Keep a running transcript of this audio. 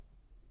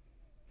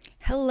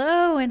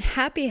Hello and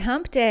happy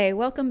hump day.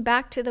 Welcome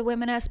back to the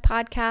Women-S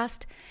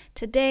podcast.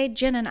 Today,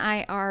 Jen and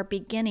I are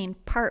beginning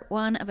part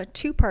 1 of a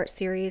 2-part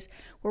series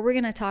where we're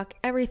going to talk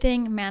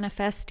everything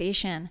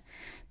manifestation.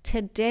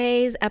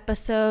 Today's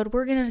episode,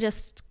 we're going to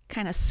just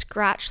kind of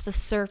scratch the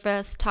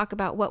surface, talk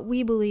about what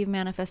we believe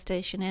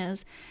manifestation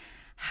is,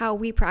 how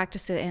we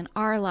practice it in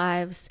our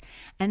lives.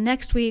 And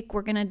next week,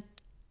 we're going to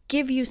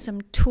give you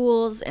some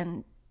tools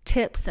and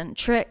tips and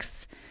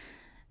tricks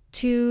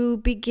to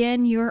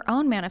begin your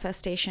own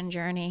manifestation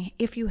journey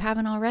if you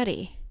haven't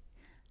already.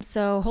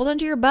 So hold on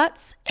to your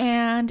butts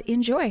and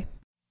enjoy.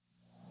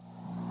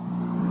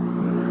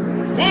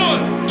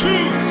 1, 2,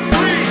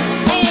 3,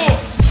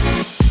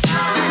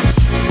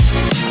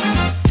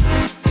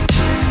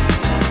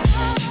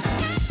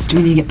 4. Do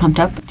we need to get pumped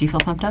up? Do you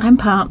feel pumped up? I'm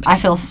pumped. I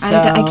feel so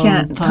I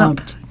can't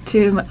pumped. pump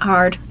too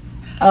hard.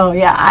 Oh,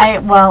 yeah.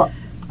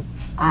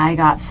 I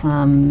got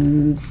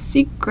some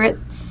secret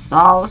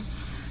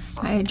sauce.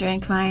 I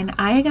drank mine.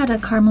 I got a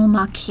caramel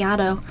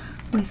macchiato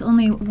with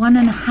only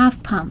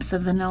 1.5 pumps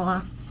of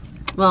vanilla.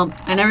 Well,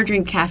 I never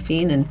drink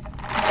caffeine, and do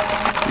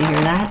you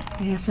hear that?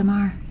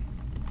 ASMR.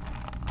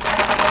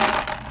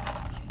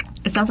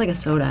 It sounds like a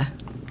soda.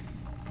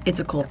 It's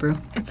a cold brew.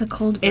 It's a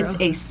cold brew. It's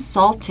a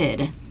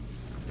salted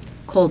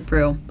cold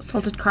brew.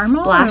 Salted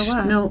caramel Splash. or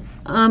what? No,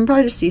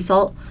 probably just sea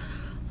salt,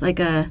 with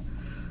a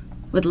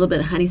little bit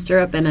of honey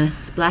syrup and a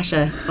splash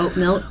of oat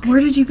milk. Where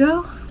did you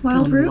go?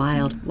 Wild Going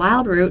Root?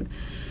 Wild Root.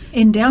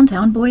 In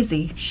downtown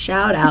Boise.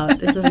 Shout out.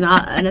 This is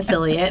not an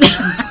affiliate.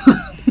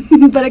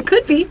 But it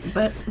could be.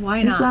 But why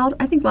It's not?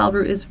 I think Wild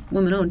Root is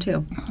women owned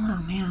too.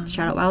 Oh, man.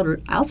 Shout out Wild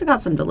Root. I also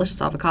got some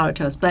delicious avocado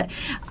toast, but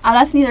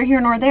that's neither here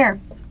nor there.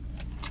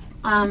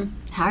 How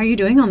are you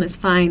doing on this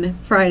fine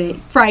Friday?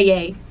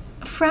 Friday.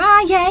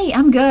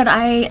 I'm good.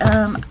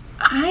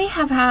 I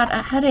have had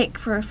a headache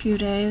for a few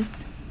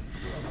days.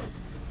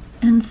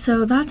 And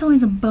so that's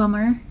always a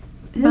bummer.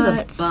 It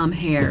is a bum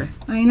hair.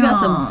 I You got know.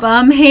 some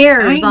bum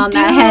hairs on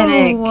that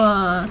headache.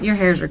 headache. Your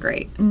hairs are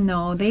great.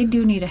 No, they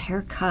do need a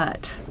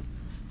haircut.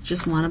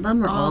 Just one of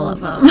them or all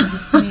of them?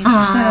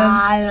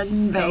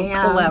 That's so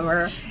Bam.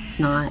 clever. It's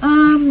not.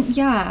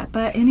 Yeah,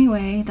 but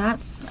anyway,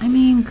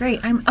 great.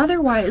 I'm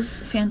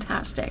otherwise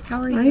fantastic. How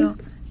are Are you? you?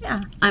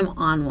 Yeah. I'm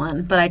on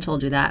one, but I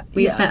told you that.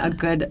 We Yeah. spent a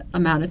good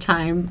amount of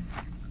time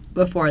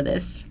before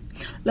this.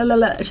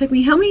 It took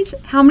me, how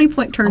many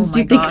point turns Oh do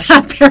you my think gosh.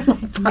 that parallel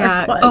park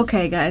Yeah. was?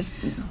 Okay, guys.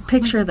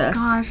 Picture this.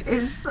 Gosh,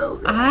 it's so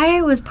good.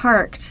 I was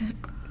parked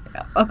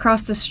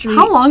across the street.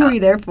 How long were you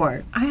there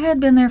for? I had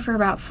been there for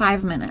about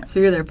 5 minutes. So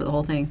you were there for the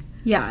whole thing.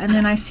 Yeah, and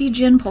then I see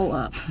Jen pull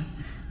up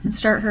and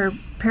start her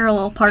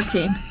parallel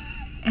parking.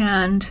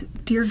 And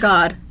dear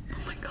God. Oh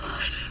my God.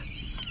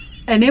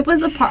 And it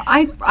was a part,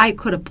 I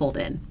could have pulled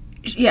in.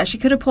 Yeah, she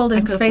could have pulled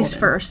in could have face pulled in.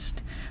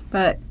 first,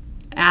 but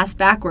Ass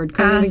backward,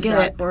 couldn't even get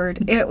it.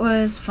 backward. It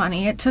was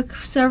funny. It took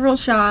several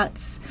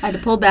shots. I had to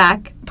pull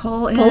back,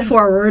 Pull in. pull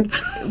forward.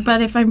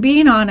 But if I'm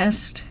being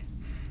honest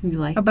You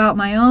like, about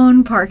my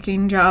own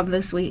parking job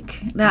this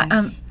week, that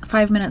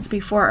 5 minutes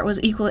before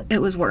it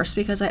was worse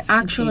because I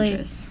actually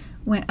contagious.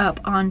 went up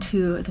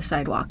onto the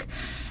sidewalk.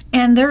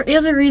 And there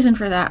is a reason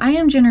for that. I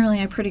am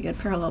generally a pretty good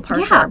parallel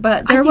parker, Yeah,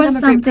 but I there think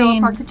was I'm a great parallel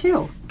something parker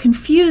too.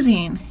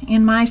 confusing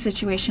in my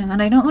situation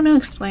that I don't want to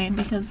explain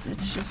because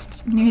it's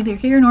just neither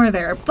here nor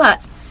there.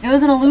 But It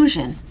was an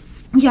illusion.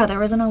 yeah, there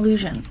was an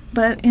illusion.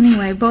 But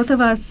anyway, both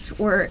of us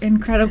were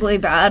incredibly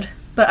bad.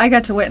 But I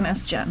got to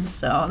witness Jen,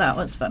 so that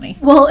was funny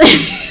Well,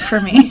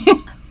 for me.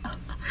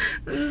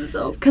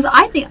 so because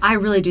I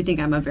really do think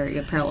I'm a very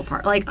good parallel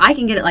parker. Like I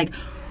can get it like,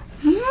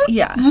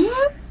 Yeah.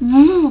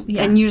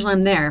 and usually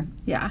I'm there.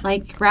 Yeah.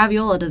 Like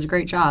Raviola does a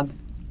great job.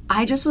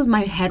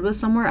 My head was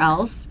somewhere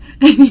else,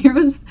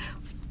 and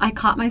I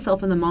caught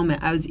myself in the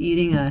moment. I was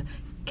eating a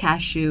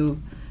cashew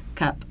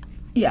cup,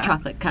 Yeah.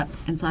 chocolate cup,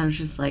 and so I was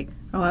just like,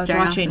 Oh, I was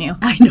staring off watching the- you.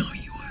 I know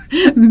you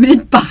were.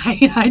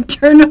 Mid-bite, I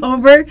turn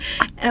over,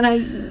 and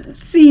I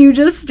see you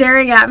just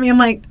staring at me. I'm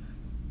like,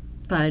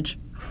 fudge.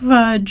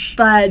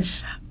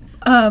 Fudge.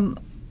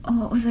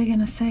 What was I going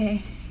to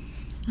say?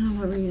 Oh,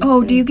 what were you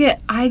Oh, gonna say?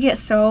 I get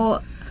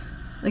so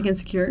Like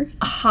insecure?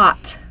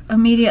 hot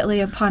immediately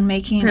upon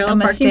making Parallel a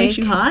parking makes mistake.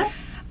 you hot?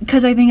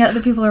 Because I think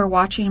other people are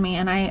watching me,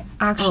 and I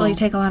actually Oh.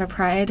 take a lot of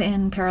pride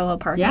in parallel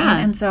parking. Yeah.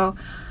 And so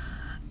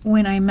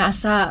when I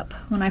mess up,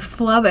 when I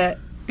flub it,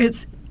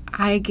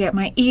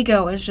 my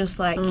ego is just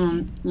like,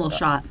 Little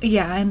shot.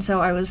 yeah. And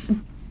so I was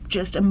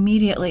just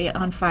immediately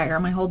on fire.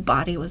 My whole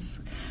body was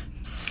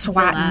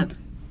swatting.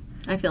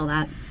 I feel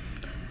that.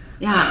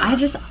 Yeah,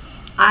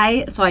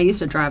 so I used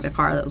to drive a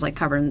car that was like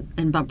covered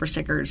in bumper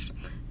stickers.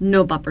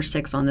 No bumper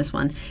sticks on this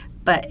one.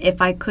 But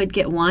if I could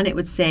get one, it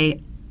would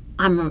say,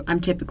 I'm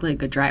typically a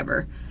good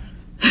driver.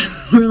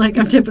 Or like,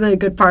 I'm typically a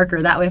good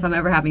parker. That way, if I'm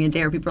ever having a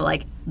day where people are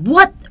like,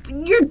 what?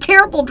 You're a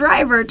terrible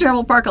driver,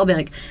 terrible parker. I'll be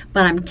like,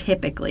 but I'm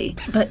typically.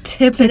 But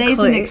typically. Today's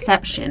an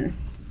exception.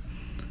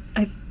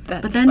 That's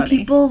But then funny.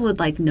 people would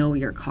like know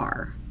your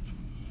car.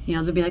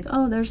 they'll be like,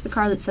 oh, there's the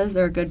car that says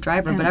they're a good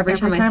driver. But And every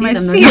time I I see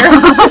see them,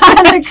 her, they're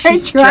not a great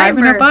she's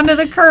driving driver. up onto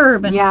the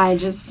curb and Yeah, I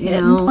just,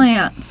 hitting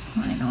plants.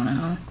 I don't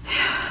know.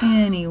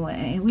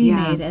 Anyway, we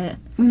Yeah. made it.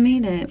 We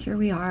made it. Here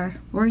we are.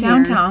 We're here.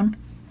 downtown.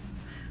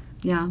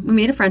 Yeah, we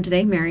made a friend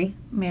today, Mary.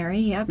 Mary,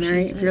 yep.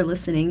 Mary, she's if you're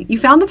listening, you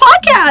found the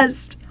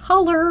podcast.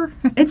 holler.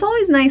 It's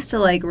always nice to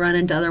like run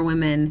into other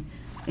women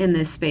in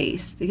this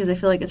space because I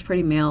feel like it's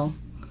pretty male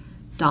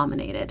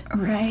dominated.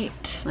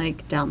 Right.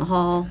 Like down the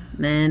hall,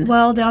 men.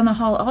 Well, down the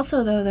hall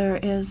also, though, there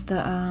is the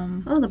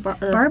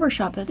the barber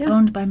shop that's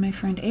owned by my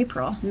friend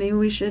April. Maybe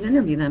we should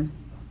interview them.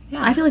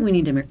 Yeah. I feel like we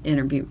need to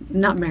interview,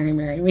 not Mary.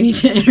 We need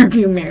to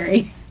interview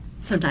Mary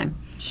sometime.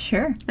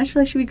 Sure. I just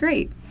feel like she'd be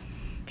great.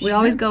 We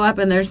always go up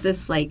and there's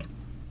this like,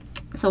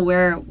 so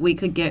where we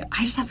could get,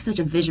 I just have such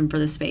a vision for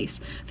this space.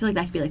 I feel like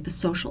that could be like the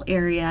social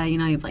area, you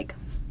have like,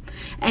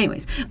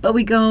 anyways. But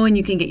we go and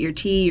you can get your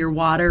tea, your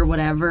water,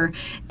 whatever.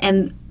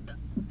 And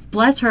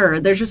bless her,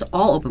 there's just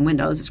all open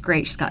windows. It's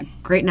great. She's got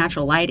great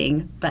natural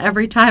lighting. But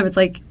every time it's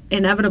like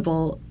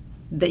inevitable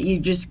that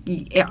you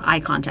eye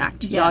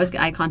contact. You always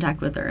get eye contact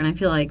with her. And I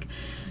feel like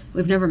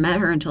we've never met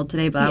her until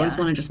today, but I always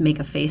want to just make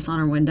a face on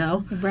her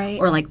window. Right.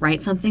 Or like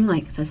write something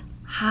like it says,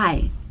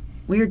 hi,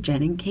 we're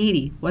Jen and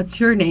Katie. What's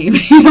your name?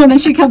 And then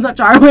she comes up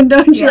to our window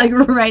and she like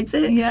writes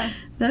it. Yeah.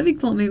 That'd be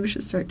cool. Maybe we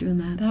should start doing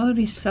that. That would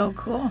be so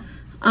cool.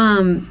 You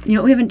know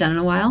what we haven't done in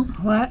a while?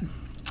 What?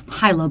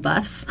 High-low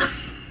buffs.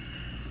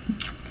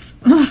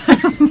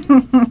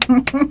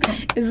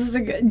 Is this a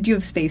good? Do you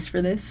have space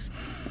for this?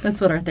 That's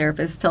what our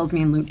therapist tells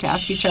me and Luke to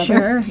ask each other.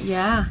 Sure,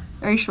 yeah.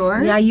 Are you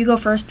sure? Yeah, you go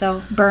first,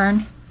 though.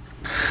 Burn.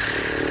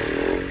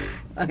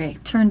 Okay.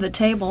 Turn the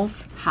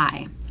tables.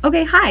 Hi.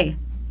 Okay, hi.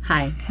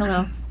 Hi.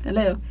 Hello.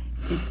 Hello.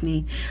 It's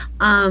me.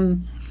 Are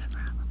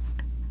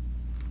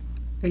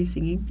you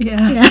singing?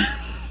 Yeah.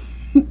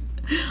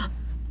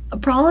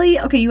 Probably,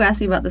 okay, you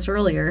asked me about this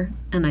earlier,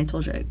 and I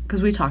told you,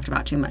 because we talked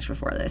about too much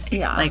before this.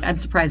 Yeah. Like, I'm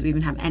surprised we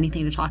even have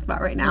anything to talk about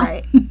right now.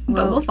 Right. But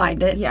Well, we'll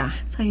find it. yeah.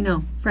 That's how you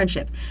know.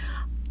 Friendship.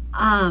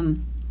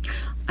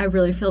 I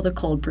really feel the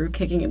cold brew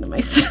kicking into my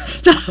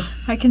system.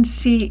 I can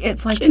see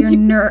it's like Can your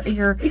you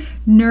your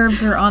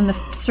nerves are on the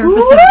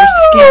surface of your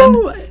skin,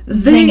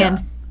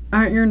 zinging.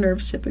 Aren't your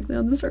nerves typically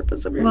on the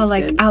surface of your Well,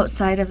 skin? like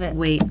outside of it.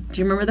 Wait, do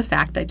you remember the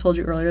fact I told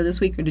you earlier this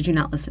week, or did you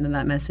not listen to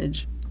that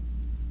message?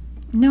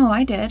 No,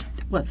 I did.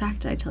 What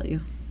fact did I tell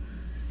you?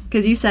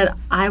 Because you said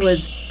I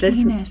was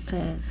this.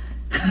 Penises.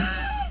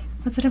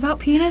 Was it about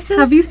penises?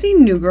 Have you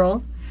seen New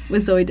Girl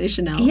with Zooey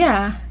Deschanel?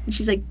 Yeah. And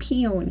she's like,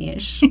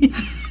 peonish.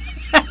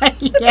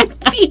 Yeah,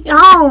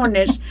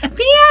 peonish.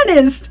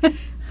 Pianist.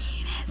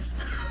 Penis.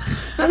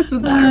 That's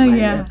what that reminded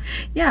yeah. me.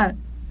 Yeah.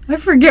 I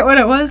forget what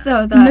it was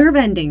though. Nerve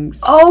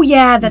endings. Oh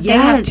yeah, that they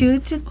have Yes.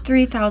 2,000 to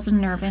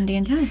 3,000 nerve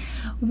endings.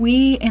 Yes.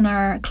 We in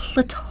our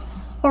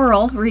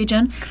clitoral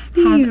region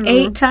have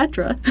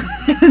Tetra.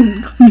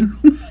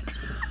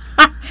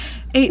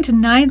 8 to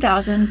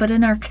 9,000, but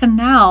in our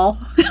canal,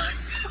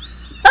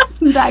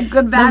 That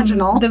good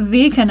vaginal. the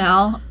V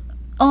canal,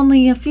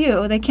 only a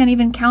few. They can't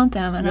even count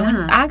them. And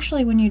Yeah.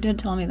 actually, when you did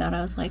tell me that,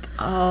 I was like,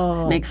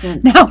 oh, Makes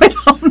sense. now it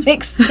all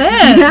makes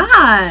sense.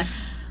 Yeah.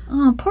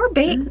 Oh, poor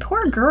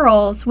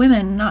girls,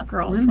 women, not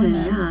girls,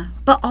 women. Yeah.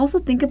 But also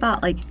think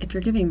about, like, if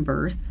you're giving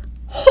birth,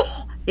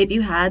 if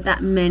you had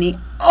that many, in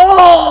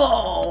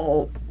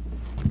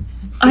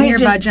your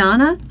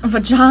vagina.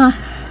 Vagina.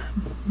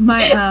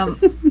 My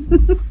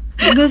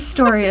this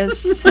story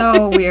is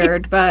so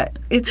weird, but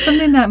it's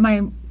something that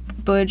my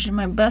budge,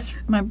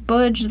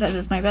 that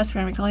is my best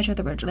friend. We call each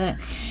other budge.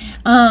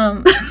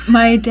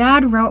 My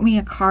dad wrote me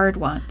a card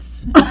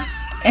once,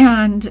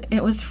 and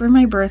it was for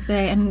my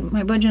birthday. And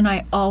my budge and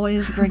I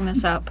always bring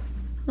this up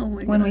Oh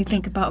my when God. we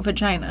think about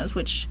vaginas,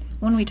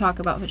 when we talk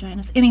about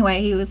vaginas.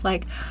 Anyway, he was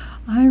like,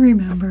 I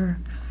remember.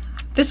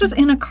 This was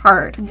in a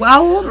card.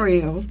 How old were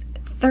you?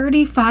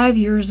 35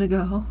 years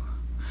ago,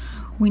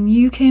 when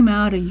you came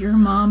out of your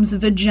mom's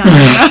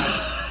vagina,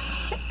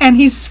 and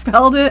he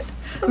spelled it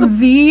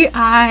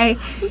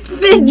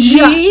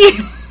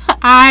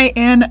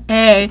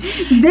V-I-G-I-N-A.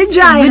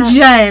 Vagina.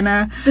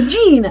 Vagina.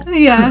 Vagina.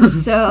 Yeah,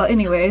 so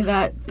anyway,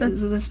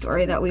 this is a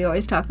story that we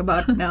always talk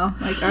about now.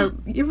 Like,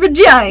 your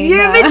vagina.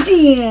 Your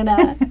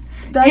vagina.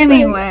 That's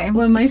Anyway, like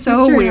when my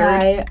so sister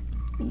weird. and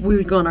we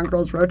would go on our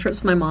girls' road trips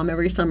with my mom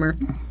every summer.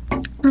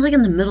 We're like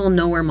in the middle of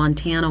nowhere,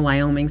 Montana,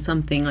 Wyoming,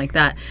 something like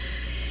that.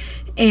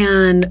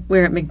 And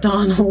we're at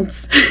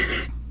McDonald's.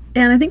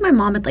 And I think my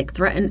mom had like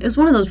threatened. It was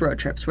one of those road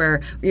trips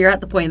where you're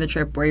at the point of the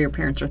trip where your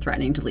parents are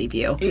threatening to leave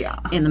you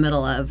in the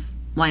middle of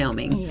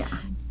Wyoming. Yeah.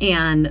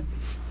 And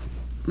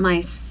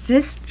my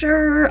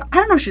sister, I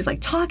don't know if she was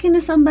like talking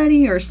to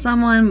somebody or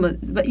someone,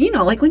 but you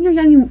know, like when you're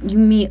young, you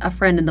meet a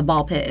friend in the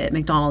ball pit at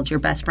McDonald's, you're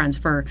best friends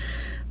for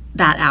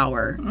that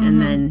hour,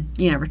 and then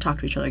you never talk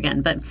to each other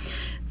again. But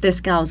this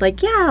gal was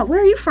like, yeah,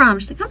 where are you from?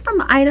 She's like, I'm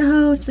from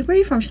Idaho. She's like, where are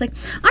you from? She's like,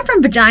 I'm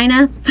from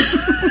Vagina.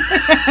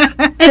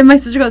 And my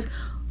sister goes,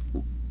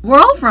 we're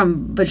all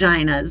from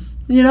vaginas.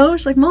 You know?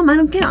 She's like, Mom, I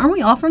don't get it. Aren't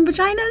we all from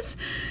vaginas?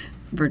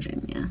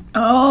 Virginia.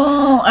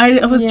 Oh,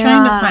 I was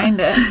trying to find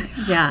it.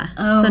 Yeah.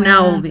 Oh, so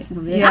now man.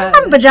 we'll be Yeah.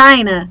 I'm from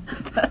vagina.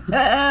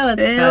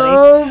 That's funny.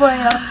 Oh,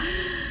 boy.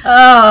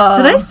 Oh.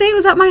 Did I say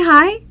was that my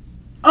high?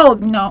 Oh,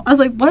 no. I was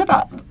like, what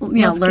about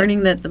Let's get-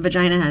 learning that the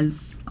vagina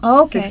has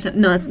Okay.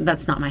 no,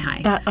 that's not my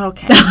high. That,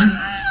 okay.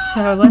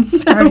 So let's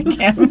start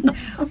again.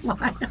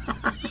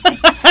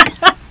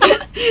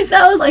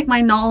 That was like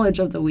my knowledge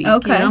of the week.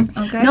 Okay, You know?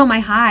 okay. No, my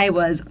high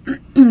was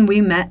we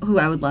met who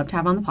I would love to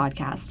have on the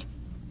podcast.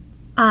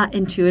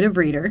 Intuitive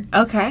reader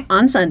Okay.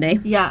 on Sunday.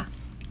 Yeah.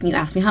 You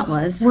asked me how it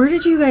was. Where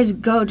did you guys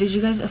go? Did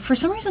you guys, for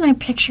some reason I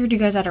pictured you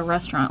guys at a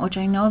restaurant, which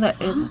I know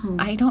that is,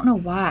 I don't know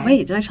why.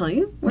 Wait, did I tell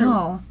you? Where?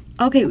 No.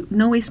 Okay,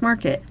 No Waste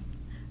Market.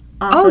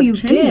 Off Oh, of you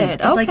Cheney.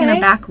 did. It's like in a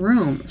Okay. back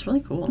room. It's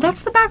really cool.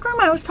 That's the back room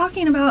I was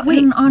talking about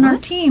Wait, on our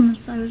what?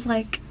 teams. I was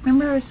like,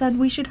 remember I said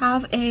we should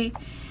have a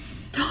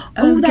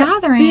that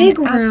gathering big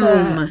at room.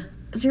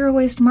 the Zero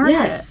Waste Market.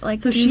 Yes. Like,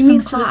 so do she some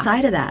meets to the class.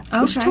 side of that.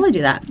 We should Okay. totally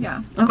do that.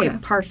 Yeah. Okay, Okay.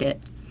 park it.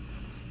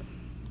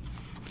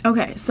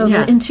 Okay, so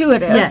Yeah. the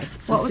intuitive. Yes.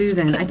 So What was-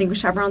 Susan, I think we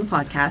should have her on the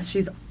podcast.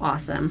 She's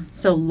awesome.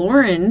 So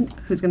Lauren,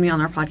 who's going to be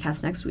on our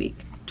podcast next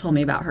week, told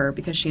me about her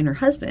because she and her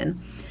husband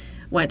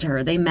went to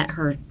her. They met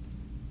her,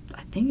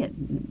 I think, at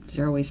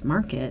Zero Waste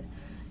Market.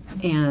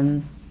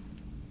 And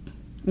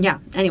yeah,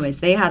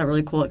 anyways, they had a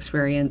really cool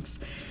experience.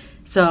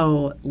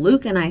 So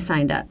Luke and I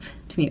signed up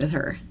to meet with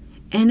her.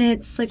 And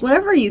it's like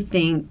whatever you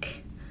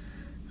think,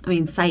 I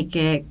mean,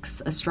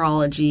 psychics,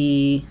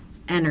 astrology,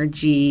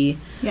 energy.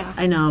 Yeah.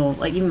 I know,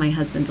 like, even my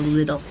husband's a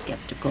little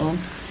skeptical.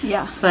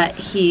 Yeah. But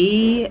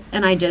he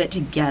and I did it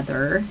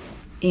together,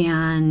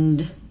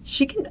 and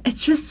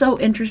it's just so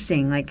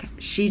interesting. Like,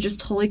 she just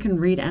totally can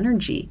read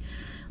energy.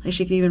 Like,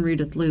 she could even read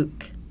with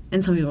Luke.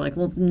 And some people are like,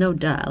 well, no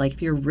duh. Like,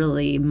 if you're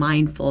really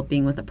mindful of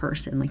being with a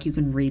person, like, you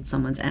can read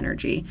someone's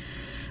energy.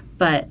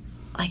 But,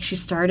 like, she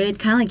started,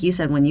 kind of like you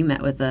said when you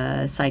met with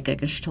a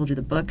psychic and she told you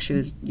the book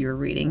you were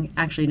reading.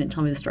 Actually, you didn't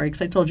tell me the story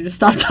because I told you to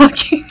stop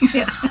talking.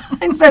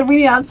 I said we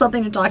need to have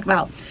something to talk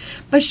about.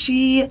 But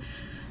she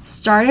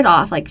started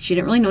off, like, she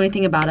didn't really know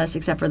anything about us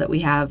except for that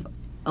we have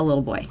a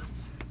little boy.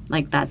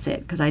 Like, that's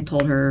it. Because I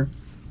told her,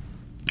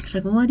 she's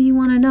like, well, what do you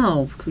want to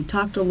know? We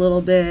talked a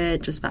little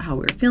bit just about how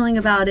we were feeling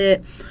about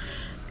it.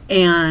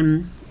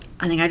 And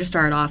I think I just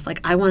started off, like,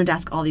 I wanted to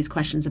ask all these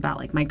questions about,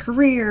 like, my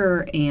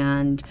career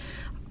and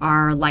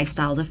our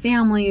lifestyle as a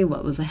family,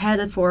 what was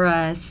ahead for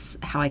us,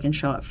 how I can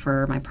show up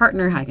for my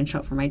partner, how I can show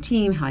up for my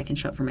team, how I can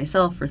show up for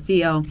myself, for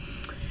Theo.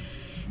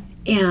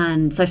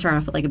 And so I started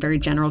off with, like, a very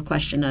general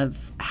question of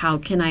how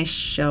can I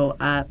show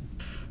up,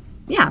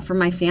 for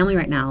my family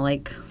right now.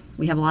 Like,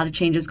 we have a lot of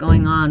changes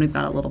going on. We've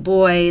got a little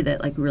boy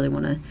that, like, we really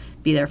want to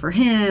be there for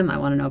him. I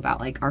want to know about,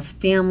 like, our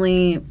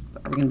family.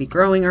 Are we going to be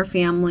growing our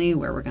family?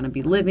 Where we're going to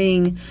be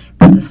living?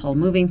 Because this whole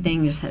moving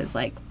thing just has,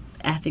 like,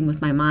 effing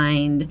with my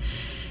mind.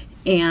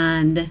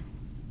 And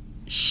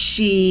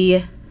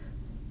she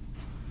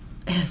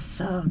is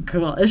so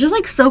cool. It's just,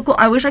 like, so cool.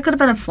 I wish I could have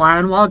been a fly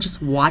on the wall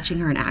just watching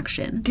her in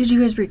action. Did you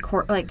guys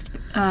record,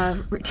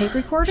 tape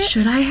record it?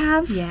 Should I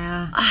have?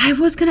 Yeah. I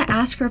was going to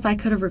ask her if I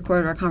could have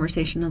recorded our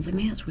conversation. I was like,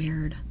 man, that's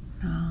weird.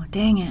 Oh,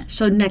 dang it.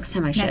 So next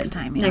time I should. Next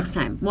time, yeah. Next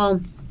time.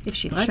 Well, If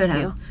she I lets should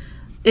you. have.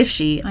 If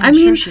she. I'm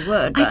sure she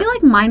would, I but- feel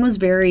like mine was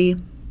very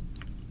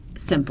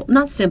simple.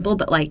 Not simple,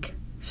 but, like,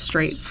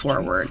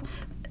 straightforward.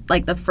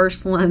 Like, the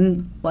first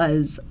one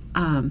was,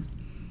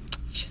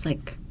 she's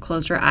like,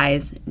 closed her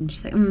eyes, and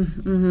she's like,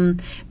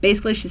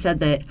 Basically, she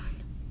said that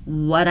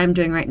what I'm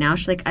doing right now,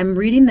 she's like, I'm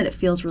reading that it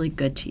feels really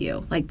good to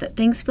you. Like, that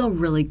things feel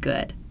really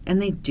good.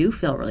 And they do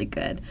feel really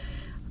good.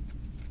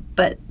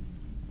 But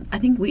I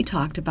think we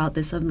talked about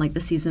this in, like, the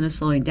season of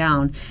slowing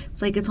down.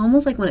 It's like, it's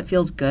almost like when it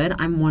feels good,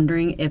 I'm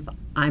wondering if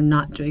I'm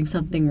not doing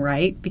something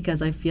right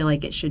because I feel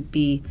like it should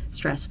be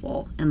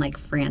stressful and, like,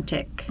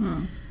 frantic.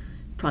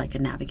 Probably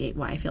could navigate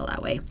why I feel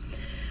that way.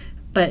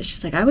 But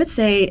she's like, I would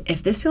say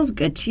if this feels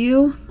good to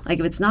you, like,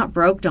 if it's not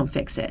broke, don't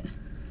fix it.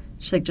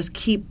 She's like, just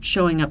keep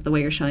showing up the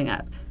way you're showing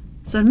up.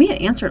 So to me,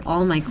 it answered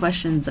all my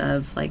questions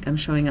of, like, I'm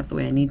showing up the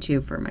way I need to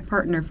for my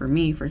partner, for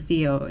me, for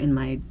Theo, in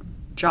my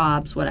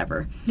jobs,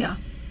 whatever. Yeah.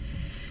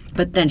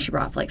 But then she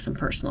brought up, like, some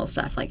personal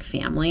stuff, like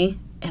family,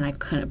 and I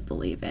couldn't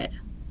believe it.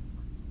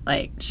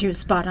 Like, She was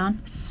spot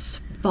on.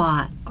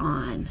 spot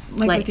on.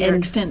 Like with your and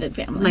extended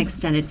family. my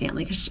extended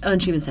family.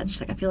 And she even said, she's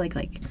like, I feel like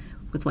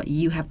with what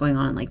you have going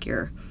on in, like,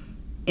 your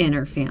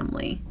inner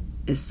family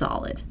is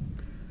solid.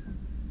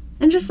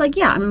 And just, like,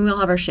 yeah, I mean, we all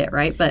have our shit,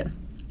 right? But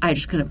I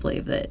just couldn't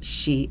believe that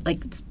she,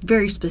 like, it's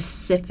very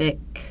specific.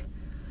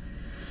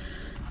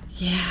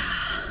 Yeah.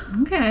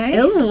 Okay.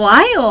 It was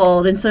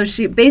wild. And so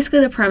she,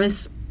 basically the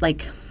premise,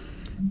 like,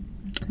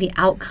 the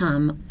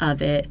outcome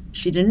of it,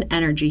 she did an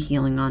energy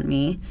healing on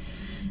me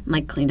and,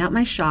 like, cleaned out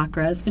my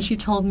chakras. And she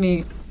told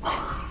me,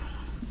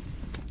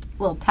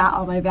 little pat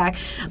on my back.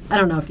 I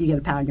don't know if you get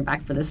a pat on your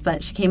back for this,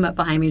 but she came up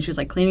behind me and she was,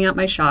 like, cleaning out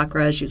my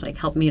chakras. She was, like,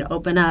 helping me to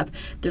open up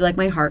through, like,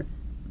 my heart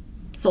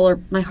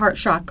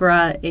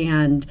chakra.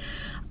 And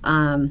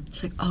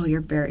she's like, oh,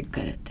 you're very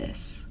good at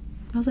this.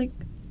 I was like,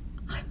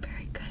 I'm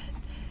very good at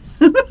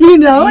this. You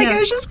know, like Yeah. it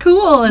was just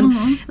cool.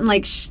 And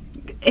like,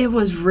 it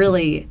was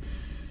really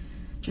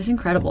just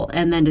incredible.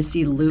 And then to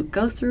see Luke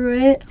go through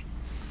it,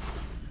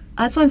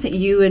 that's why I'm saying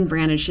you and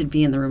Brandon should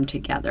be in the room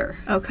together.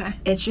 Okay.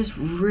 It's just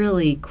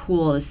really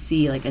cool to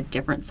see like a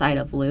different side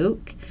of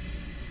Luke.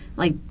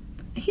 Like,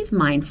 he's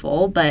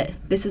mindful, but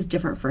this is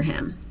different for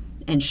him.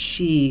 And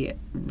she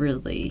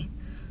really,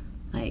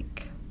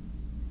 like,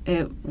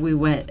 we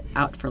went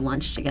out for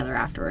lunch together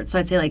afterwards. So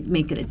I'd say, like,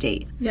 make it a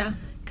date. Yeah.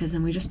 Because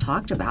then we just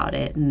talked about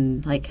it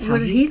and, like, how What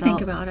did he think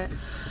felt. about it?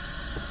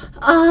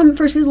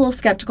 First he was a little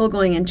skeptical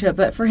going into it,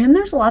 but for him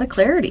there's a lot of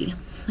clarity.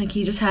 Like,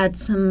 he just had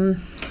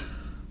some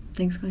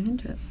things going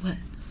into it. What?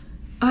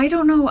 I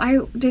don't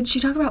know. Did she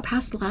talk about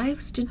past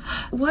lives? Did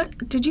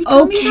you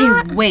tell me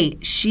that? Okay,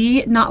 wait.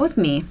 She, not with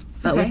me,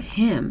 but Okay. with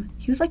him.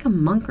 He was like a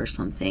monk or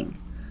something.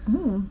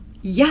 Ooh.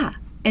 Yeah.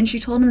 And she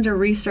told him to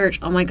research,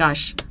 oh my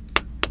gosh,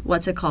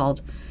 what's it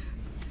called?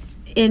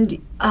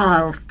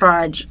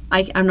 Fudge.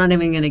 I'm not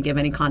even going to give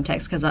any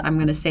context because I'm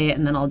going to say it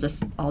and then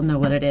I'll know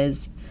what it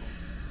is.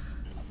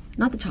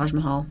 Not the Taj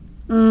Mahal.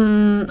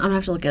 I'm going to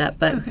have to look it up.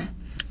 But Okay.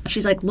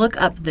 she's like, look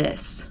up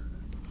this.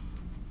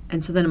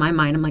 And so then in my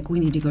mind, I'm like,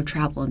 we need to go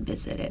travel and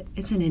visit it.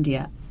 It's in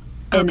India.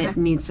 And Okay. it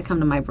needs to come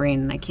to my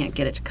brain and I can't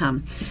get it to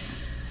come.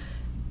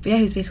 But yeah,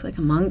 he was basically like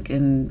a monk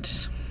and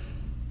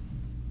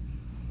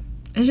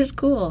it's just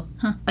cool.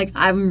 Huh. Like,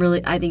 I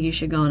think you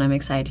should go and I'm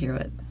excited to hear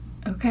what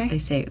Okay. they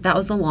say. That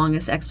was the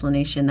longest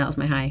explanation. That was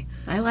my high.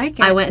 I like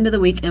it. I went into the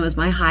week and it was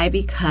my high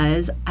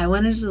because I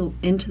went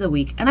into the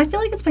week. And I feel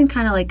like it's been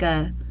kind of like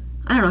I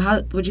don't know,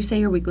 how would you say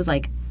your week was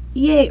like,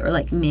 yay, or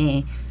like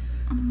meh?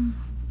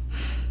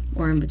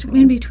 Or in between?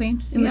 in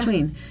between. In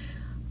between.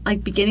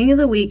 Like, beginning of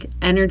the week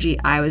energy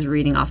I was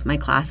reading off my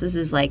classes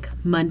is like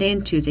Monday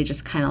and Tuesday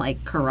just kind of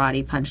like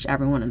karate punched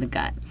everyone in the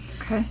gut.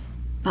 Okay.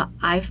 But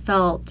I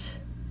felt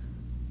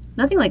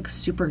nothing like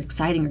super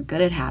exciting or good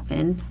had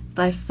happened,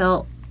 but I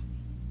felt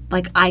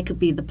like I could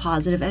be the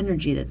positive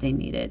energy that they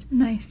needed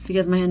Nice.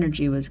 because my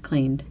energy was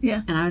cleaned.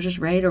 Yeah. And I was just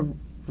ready to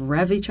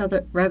rev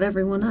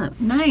everyone up.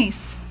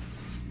 Nice.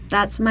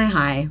 That's my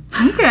high.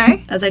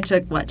 Okay. As I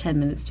took, 10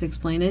 minutes to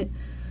explain it?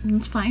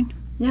 That's fine.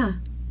 Yeah.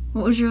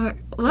 What was your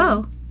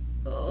low?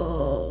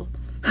 Oh.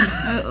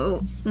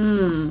 Oh.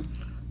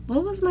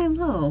 What was my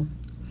low?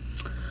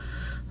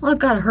 Well, I've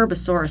got a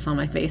herbasaurus on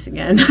my face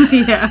again.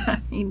 Yeah.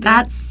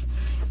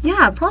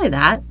 Probably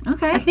that.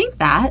 Okay. I think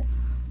that.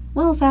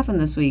 What else happened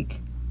this week?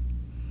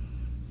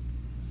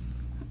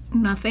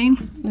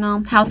 Nothing.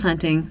 No, house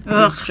hunting.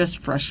 It's just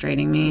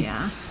frustrating me.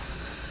 Yeah.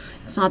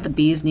 It's not the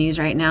bee's knees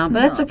right now,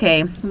 but it's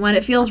okay. When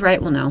it feels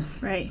right, we'll know.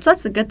 Right. So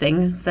that's the good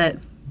thing is that,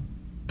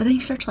 but then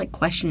you start to like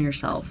question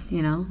yourself,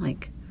 you know,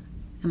 like,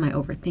 am I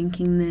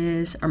overthinking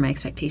this? Are my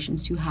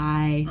expectations too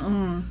high?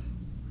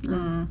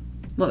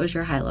 What was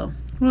your high-low?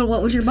 Well,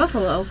 what was your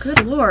buffalo?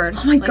 Good Lord.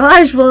 Oh my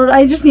gosh, well,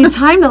 I just need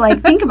time to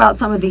like think about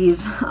some of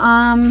these.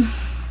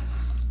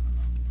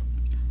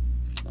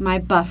 My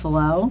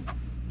buffalo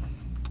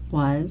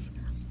was,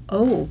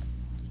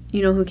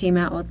 you know who came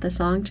out with the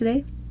song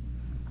today?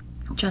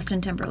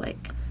 Justin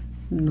Timberlake.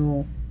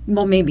 No.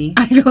 Well, maybe.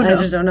 I don't know. I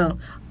just don't know.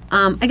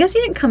 I guess he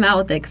didn't come out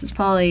with it because it's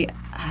probably,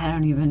 I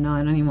don't even know.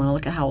 I don't even want to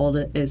look at how old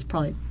it is.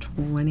 Probably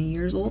 20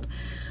 years old.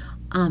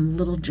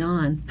 Little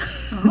John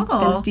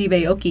and Steve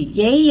Aoki.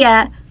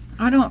 Yeah.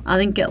 I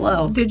didn't get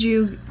low. Did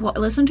you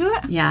listen to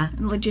it? Yeah.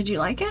 Did you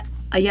like it?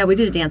 Yeah, we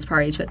did a dance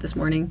party to it this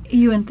morning.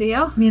 You and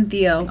Theo? Me and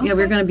Theo. Yeah,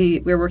 we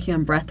were working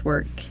on breath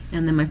work,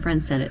 and then my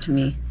friend sent it to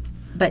me.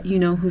 But you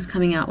know who's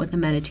coming out with a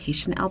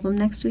meditation album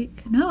next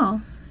week?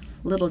 No.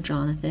 Little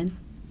Jonathan.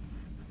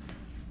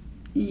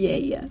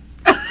 Yeah.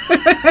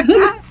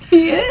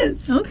 He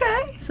is.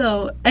 Okay.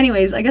 So,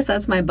 anyways, I guess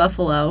that's my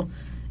buffalo.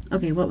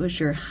 Okay, what was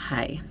your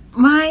high?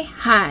 My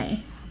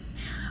high.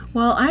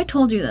 Well, I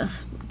told you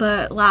this,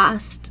 but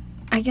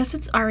I guess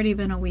it's already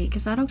been a week.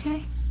 Is that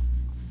okay?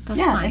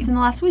 That's fine. It's in the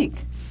last week.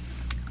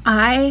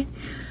 I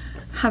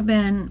have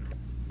been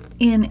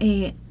in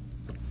a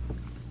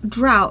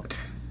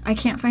drought. I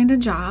can't find a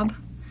job.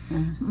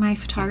 My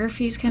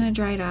photography's kind of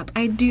dried up.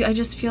 I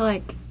just feel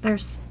like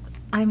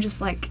I'm just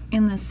like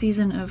in this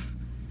season of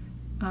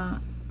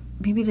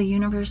maybe the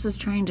universe is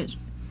trying to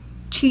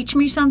teach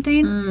me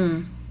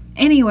something.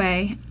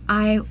 Anyway,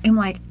 I am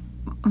like,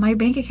 my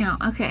bank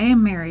account, okay, I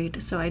am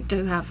married, so I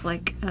do have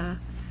like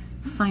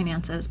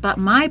finances, but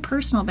my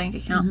personal bank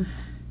account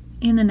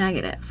in the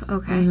negative,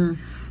 okay?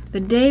 The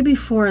day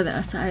before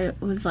this, I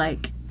was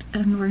like,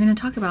 and we're going to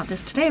talk about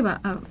this today,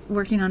 about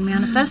working on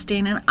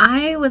manifesting, and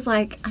I was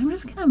like, I'm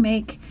just going to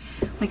make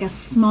like a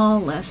small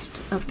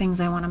list of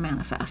things I want to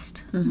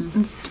manifest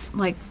and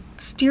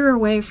steer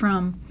away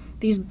from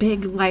these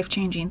big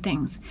life-changing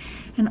things.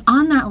 And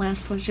on that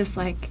list was just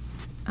like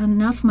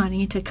enough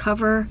money to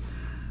cover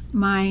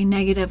my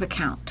negative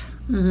account.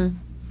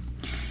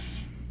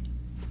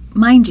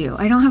 Mind you,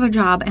 I don't have a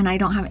job and I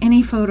don't have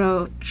any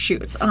photo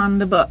shoots on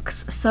the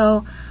books.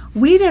 So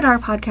we did our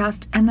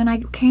podcast, and then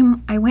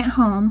I went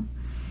home,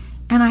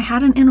 and I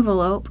had an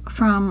envelope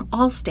from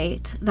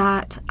Allstate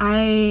that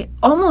I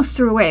almost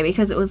threw away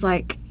because it was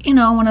like,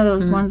 one of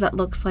those ones that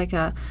looks like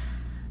a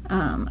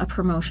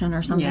promotion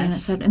or something. And it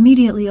said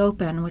immediately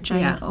open, which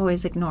I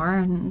always ignore.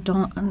 And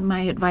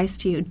my advice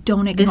to you,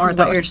 don't ignore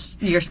those. This is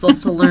what you're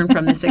supposed to learn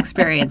from this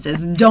experience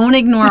is don't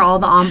ignore all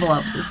the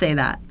envelopes that say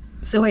that.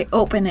 So I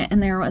open it,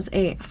 and there was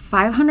a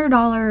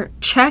 $500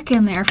 check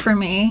in there for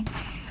me.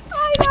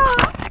 I know.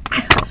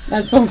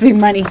 That's supposed to be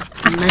money.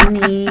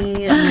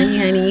 Money,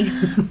 honey.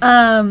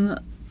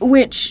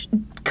 Which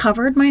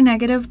covered my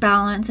negative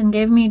balance and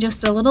gave me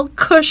just a little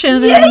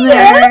cushion in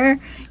there.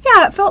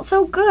 Yeah, it felt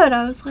so good.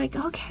 I was like,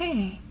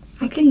 okay,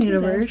 I can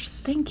do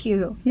this. Thank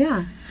you.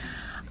 Yeah.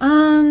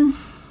 And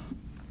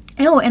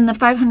the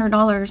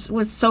 $500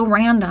 was so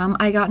random.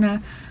 I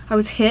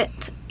was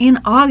hit in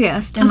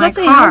August in my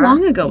car. How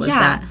long ago was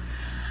that?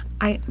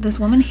 This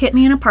woman hit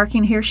me in a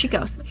parking. Here she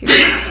goes.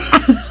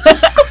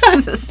 That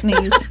was a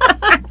sneeze.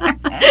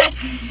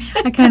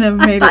 I kind of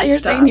made it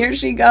stop. Saying here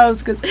she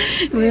goes because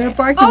we're in a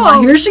parking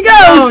lot. Here she goes.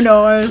 Oh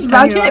no, I was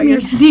about to hit me.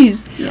 Your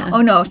sneeze. Yeah.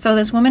 Oh no, so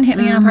this woman hit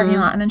me in a parking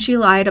lot, and then she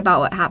lied about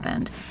what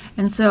happened,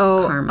 and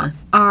so karma.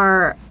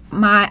 I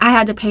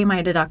had to pay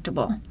my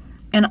deductible,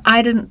 and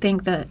I didn't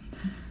think that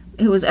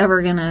it was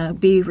ever gonna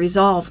be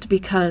resolved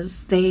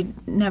because they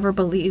never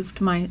believed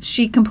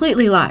she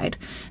completely lied,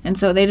 and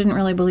so they didn't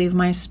really believe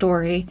my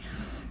story,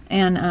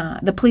 and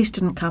the police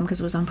didn't come because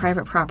it was on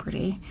private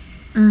property.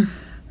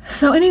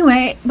 So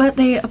anyway, but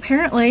they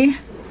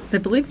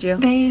believed you.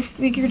 They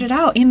figured it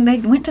out, and they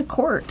went to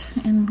court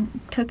and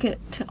took it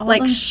to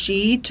all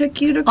she took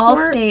you to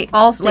court?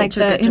 Allstate like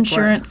took it the to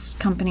insurance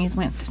companies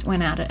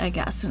went at it, I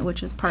guess,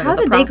 which is part of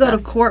the process. How did they go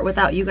to court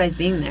without you guys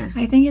being there?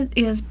 I think it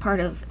is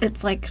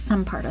it's like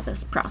some part of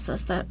this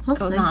process that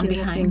goes on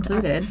behind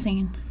the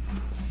scene.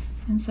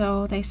 And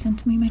so they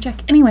sent me my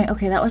check. Anyway,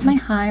 okay, that was my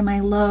high. My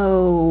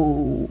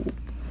low.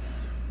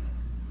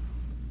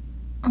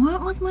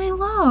 What was my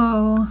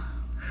low?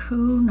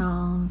 Who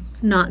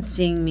knows? Not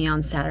seeing me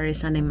on Saturday,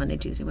 Sunday, Monday,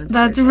 Tuesday, Wednesday.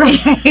 That's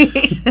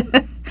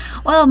right.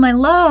 Well, my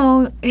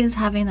low is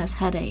having this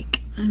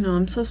headache. I know.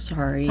 I'm so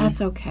sorry.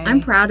 That's okay. I'm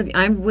proud of you.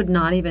 I would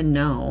not even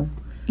know.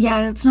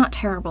 Yeah, it's not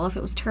terrible. If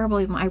it was terrible,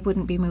 I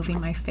wouldn't be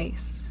moving my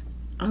face.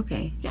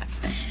 Okay. Yeah.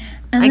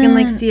 I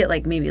can see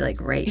it maybe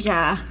right.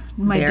 Yeah,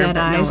 my there, dead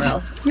eyes. Nowhere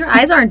else. Your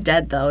eyes aren't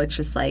dead though. It's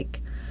just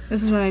like.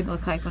 This is what I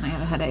look like when I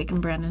have a headache,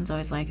 and Brandon's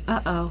always like,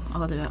 "Uh-oh,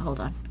 I'll do it.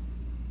 Hold on."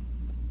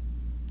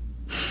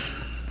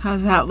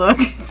 How's that look?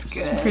 It's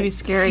good. Pretty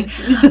scary.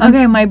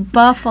 Okay, my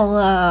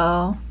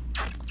buffalo.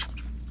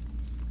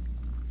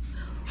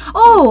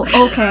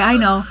 Oh, okay, I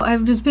know.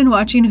 I've just been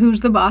watching Who's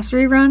the Boss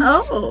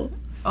reruns.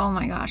 Oh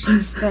my gosh,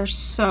 they're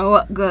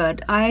so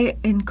good. I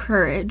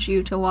encourage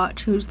you to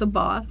watch Who's the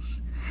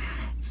Boss.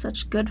 It's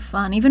such good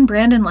fun. Even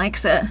Brandon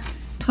likes it.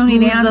 Tony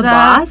Danza. Who's the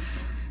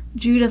Boss?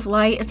 Judith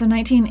Light. It's a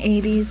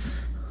 1980s.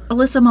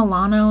 Alyssa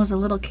Milano is a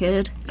little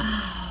kid.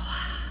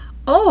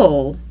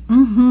 Oh.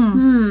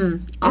 Mm-hmm.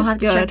 I'll have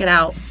to check it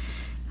out.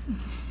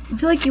 I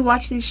feel like you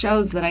watch these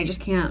shows that I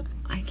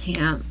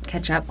can't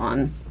catch up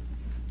on.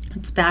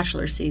 It's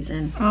Bachelor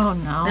season. Oh,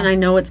 no. And I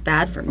know it's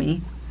bad for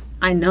me.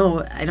 I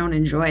know I don't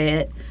enjoy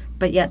it.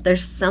 But yet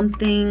there's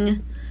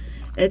something...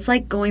 It's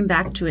like going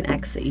back to an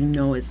ex that you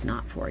know is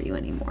not for you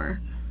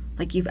anymore.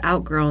 Like you've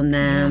outgrown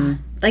them. Yeah.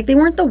 Like they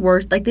weren't the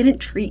worst. Like they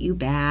didn't treat you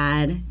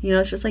bad.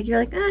 It's just like you're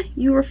like,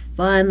 you were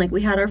fun. Like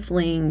we had our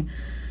fling.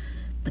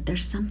 But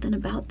there's something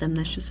about them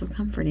that's just so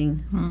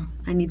comforting.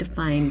 I need to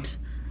find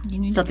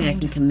something I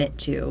can commit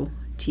to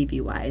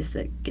TV-wise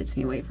that gets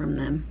me away from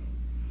them.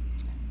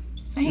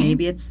 Same.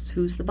 Maybe it's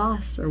Who's the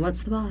Boss or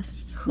What's the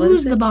Boss?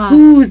 Who's the Boss?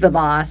 Who's the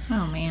Boss?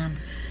 Oh, man.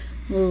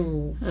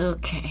 Ooh.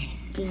 Okay.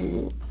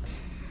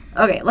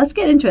 Okay, let's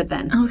get into it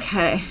then.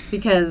 Okay.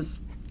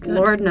 Because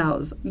Lord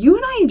knows, you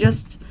and I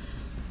just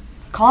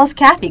call us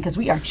Kathy because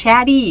we are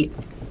chatty.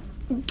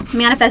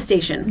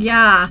 Manifestation.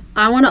 Yeah.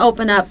 I want to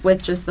open up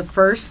with just the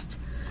first...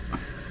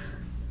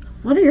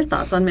 What are your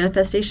thoughts on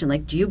manifestation?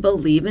 Like, do you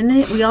believe in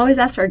it? We always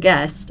ask our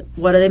guests,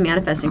 what are they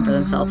manifesting for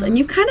themselves? And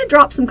you kind of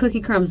dropped some cookie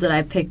crumbs that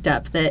I've picked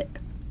up that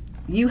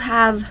you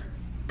have,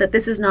 that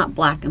this is not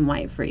black and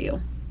white for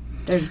you.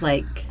 There's,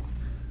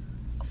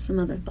 some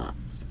other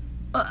thoughts.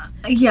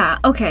 Yeah,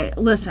 okay,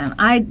 listen.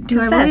 I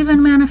believe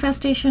in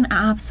manifestation?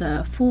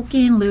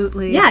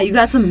 Abso-fucking-lutely. Yeah, you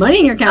got some money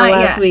in your account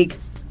last week.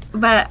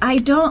 But I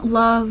don't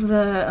love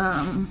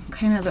the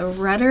kind of the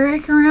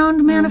rhetoric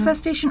around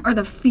manifestation or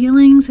the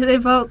feelings it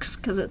evokes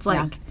because it's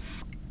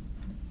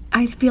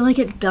I feel like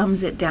it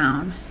dumbs it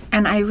down.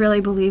 And I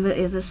really believe it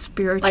is a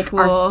spiritual... Like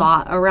our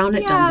thought around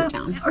it dumbs it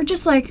down. Or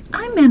just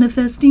I'm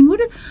manifesting.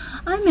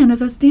 I'm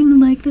manifesting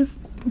this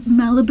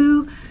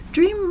Malibu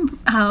dream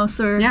house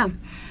or... Yeah.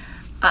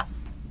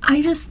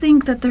 I just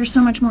think that there's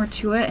so much more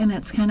to it and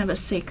it's kind of a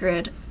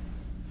sacred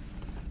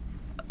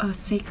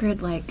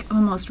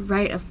almost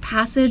rite of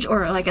passage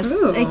or a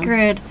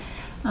sacred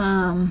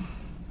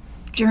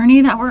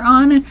journey that we're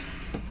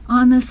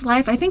on this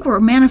life. I think we're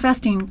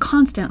manifesting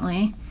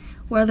constantly,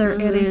 whether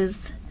it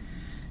is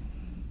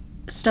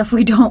stuff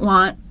we don't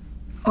want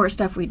or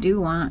stuff we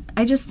do want.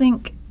 I just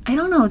think, I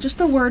don't know, just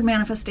the word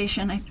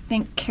manifestation, I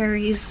think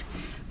carries,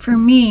 for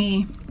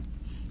me,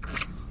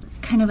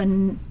 kind of a,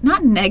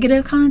 not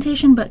negative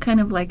connotation, but kind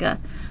of like a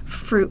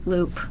Fruit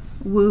Loop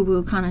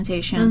woo-woo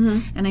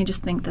connotation. And I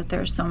just think that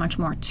there's so much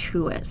more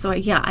to it. So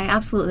yeah, I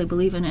absolutely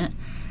believe in it.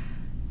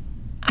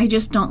 I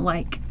just don't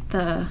like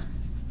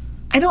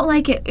I don't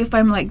like it if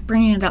I'm like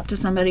bringing it up to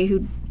somebody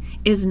who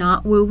is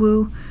not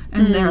woo-woo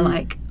and they're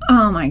like,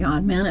 oh my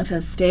God,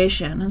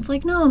 manifestation. And it's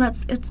like, no,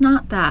 it's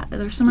not that.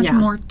 There's so much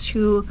more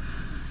to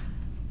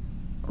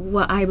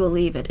what I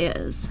believe it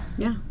is.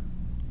 Yeah.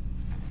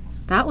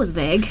 That was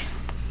vague.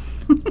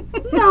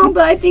 No,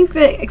 but I think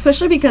that,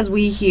 especially because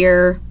we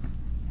hear,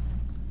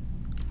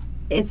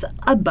 it's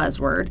a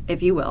buzzword,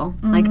 if you will.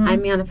 Like,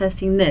 I'm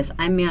manifesting this,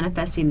 I'm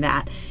manifesting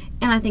that.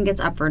 And I think it's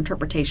up for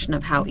interpretation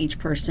of how each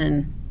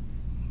person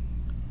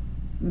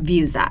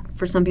views that.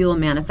 For some people,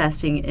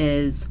 manifesting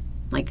is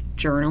like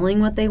journaling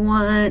what they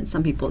want.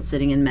 Some people, it's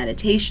sitting in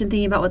meditation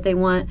thinking about what they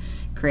want,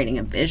 creating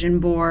a vision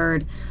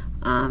board.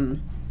 But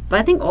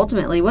I think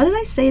ultimately, what did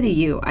I say to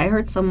you? I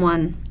heard it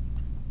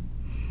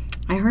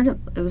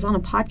was on a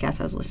podcast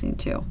I was listening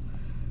to.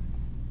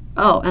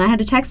 Oh, and I had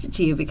to text it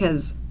to you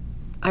because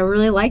I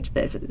really liked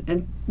this.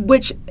 And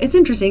which, it's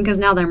interesting because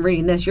now that I'm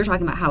reading this, you're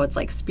talking about how it's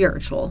like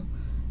spiritual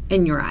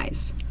in your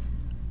eyes.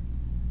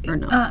 Or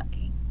no?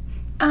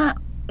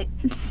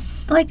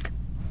 It's like,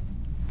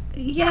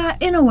 yeah,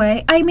 in a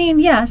way. I mean,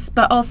 yes,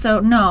 but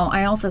also no.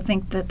 I also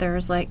think that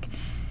there's like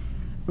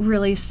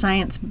really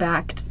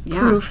science-backed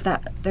proof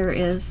that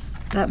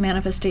that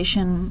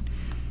manifestation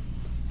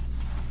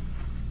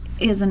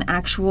is an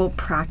actual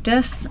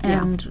practice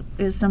and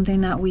is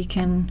something that we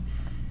can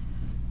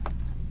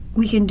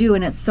do,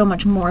 and it's so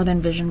much more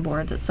than vision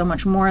boards. It's so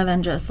much more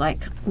than just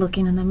like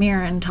looking in the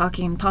mirror and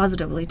talking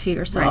positively to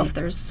yourself. Right.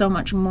 There's so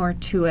much more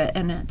to it,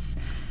 and it's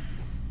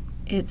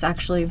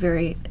actually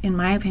very, in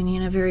my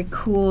opinion, a very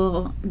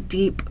cool,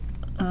 deep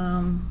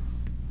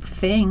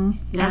thing,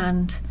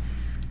 and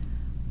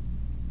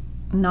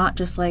not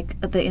just like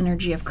the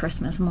energy of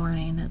Christmas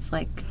morning. It's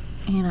like,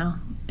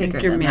 bigger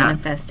you're than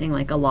manifesting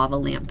like a lava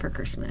lamp for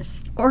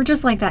Christmas. Or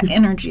just like that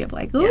energy of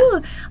like,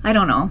 ooh, I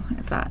don't know.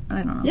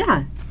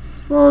 Yeah.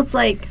 Well, it's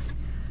like,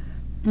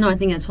 no, I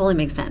think it totally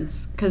makes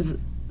sense.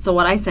 So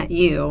what I sent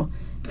you,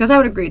 because I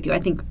would agree with you, I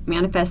think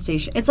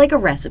manifestation, it's like a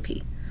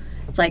recipe.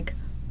 It's like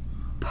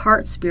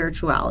part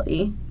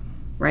spirituality,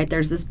 right?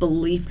 There's this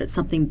belief that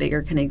something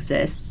bigger can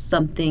exist,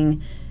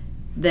 something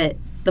that,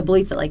 the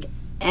belief that like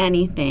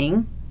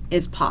anything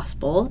is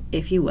possible,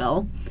 if you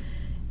will.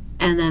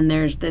 And then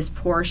there's this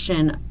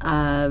portion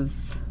of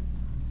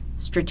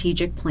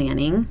strategic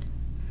planning.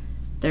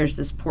 There's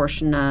this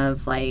portion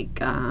of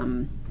like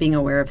being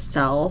aware of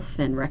self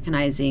and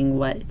recognizing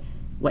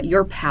what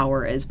your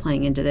power is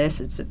playing into this.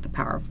 Is it the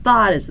power of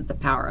thought? Is it the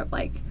power of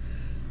like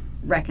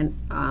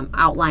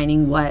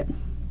outlining what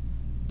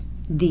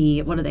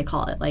do they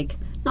call it? Like,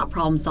 not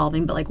problem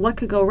solving, but like what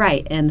could go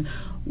right and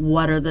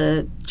what are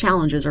the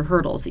challenges or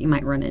hurdles that you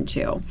might run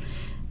into.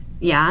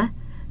 Yeah.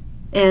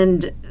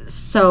 And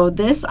so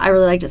this, I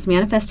really liked this.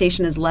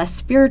 Manifestation is less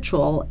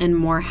spiritual and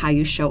more how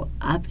you show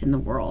up in the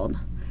world.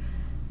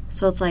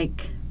 So it's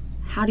like,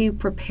 how do you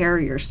prepare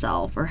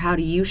yourself, or how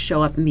do you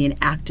show up and be an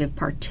active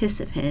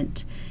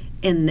participant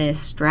in this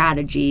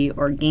strategy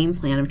or game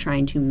plan of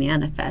trying to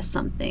manifest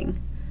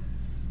something?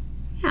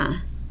 Yeah.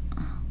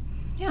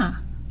 Yeah.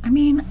 I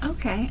mean,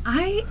 okay.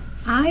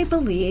 I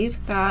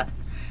believe that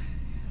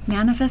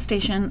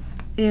manifestation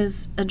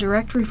is a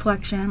direct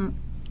reflection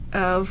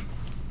of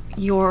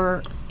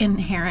your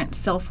inherent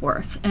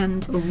self-worth.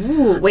 And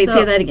ooh, wait,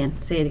 say that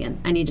again. Say it again.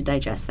 I need to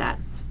digest that.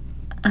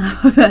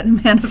 That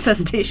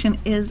manifestation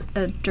is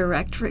a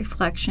direct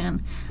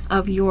reflection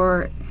of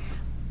your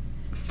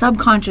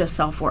subconscious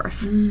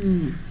self-worth.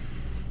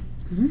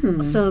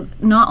 So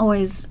not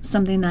always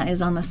something that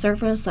is on the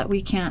surface that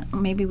we can't,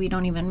 maybe we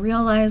don't even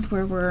realize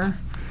where we're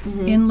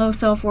in low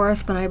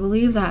self-worth, but I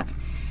believe that,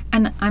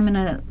 and I'm going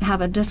to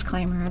have a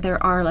disclaimer,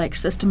 there are like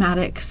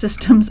systematic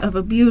systems of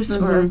abuse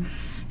or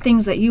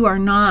things that you are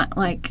not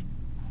like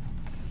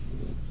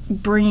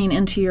bringing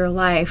into your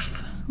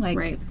life,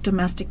 like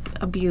domestic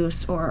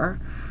abuse or,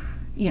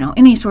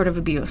 any sort of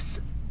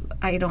abuse.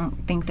 I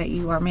don't think that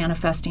you are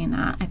manifesting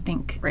that. I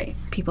think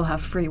people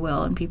have free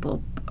will and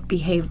people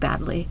behave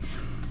badly.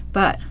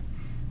 But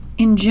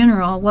in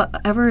general,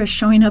 whatever is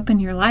showing up in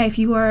your life,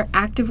 you are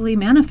actively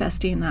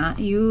manifesting that.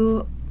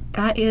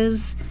 That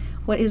is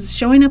what is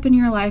showing up in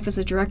your life is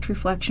a direct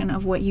reflection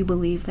of what you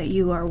believe that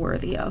you are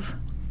worthy of.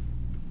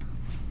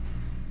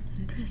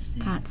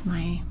 Interesting. That's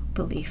my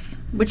belief.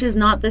 Which is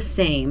not the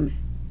same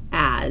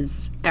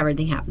as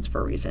everything happens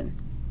for a reason.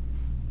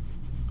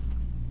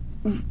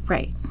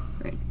 Right.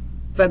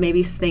 But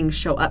maybe things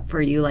show up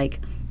for you,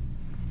 like,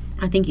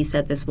 I think you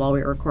said this while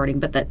we were recording,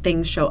 but that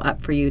things show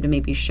up for you to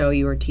maybe show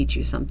you or teach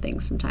you something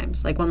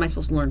sometimes. Like, what am I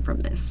supposed to learn from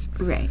this?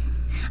 Right.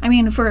 I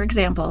mean, for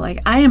example, like,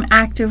 I am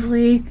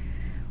actively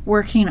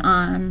working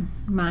on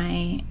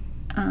my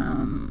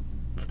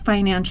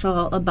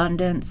financial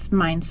abundance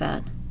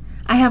mindset.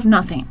 I have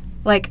nothing.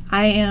 like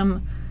I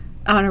am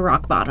at a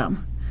rock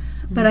bottom.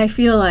 But I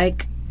feel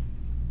like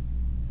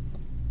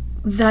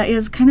that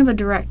is kind of a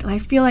direct, I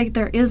feel like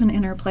there is an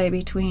interplay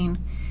between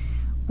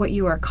what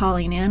you are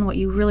calling in, what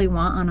you really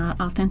want on an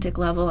authentic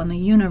level, and the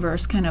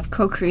universe kind of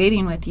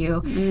co-creating with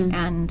you,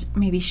 and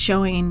maybe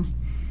showing,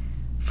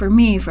 for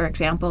me, for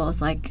example,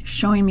 is like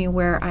showing me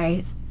where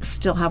I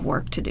still have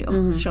work to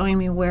do, showing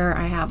me where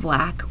I have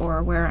lack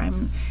or where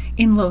I'm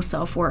in low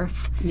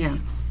self-worth. Yeah.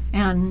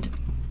 And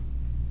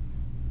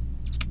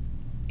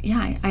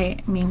yeah, I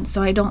mean,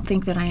 so I don't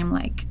think that I am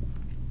like,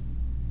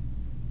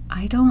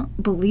 I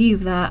don't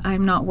believe that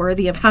I'm not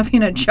worthy of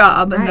having a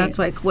job, and that's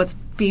like what's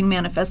being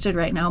manifested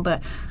right now.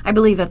 But I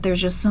believe that there's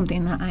just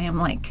something that I am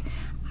like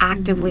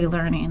actively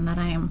learning, that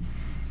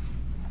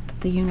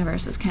the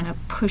universe is kind of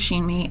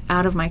pushing me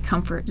out of my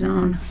comfort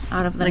zone,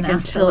 out of the like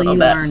nest until a little you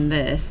bit. learn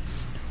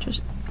this.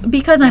 Just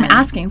because I'm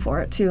asking for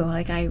it too.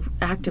 Like I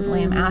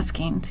actively am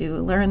asking to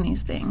learn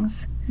these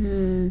things.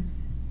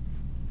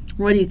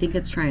 What do you think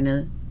it's trying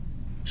to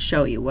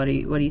show you? What do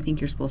you think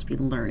you're supposed to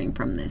be learning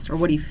from this, or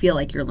what do you feel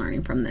like you're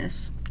learning from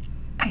this?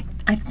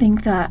 I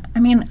think that, I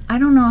mean, I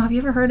don't know, have you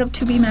ever heard of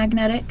To Be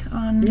Magnetic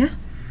on? Yeah.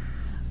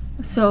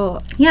 So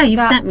Yeah,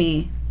 you've sent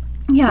me.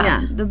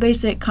 Yeah, the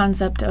basic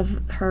concept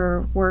of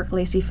her work,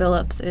 Lacey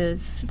Phillips,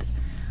 is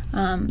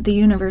the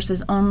universe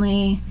is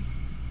only,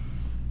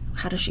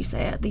 how does she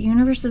say it? The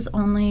universe's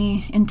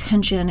only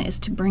intention is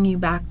to bring you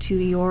back to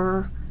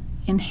your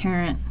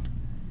inherent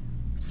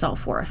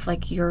self-worth,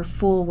 like your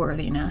full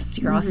worthiness,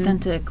 your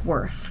authentic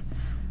worth.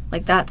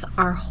 Like that's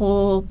our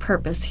whole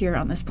purpose here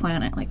on this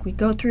planet. Like we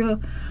go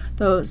through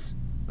those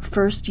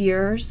first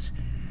years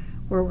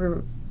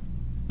where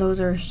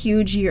those are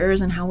huge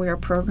years in how we are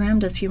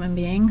programmed as human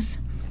beings,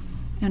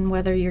 and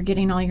whether you're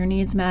getting all your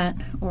needs met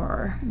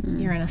or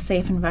you're in a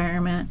safe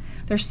environment,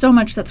 there's so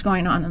much that's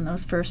going on in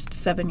those first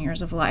 7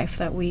 years of life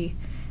that we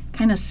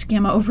kind of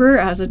skim over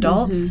as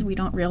adults. We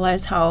don't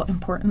realize how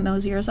important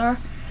those years are.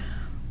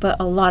 But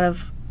a lot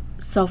of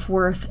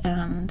self-worth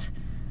and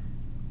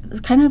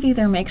it kind of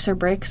either makes or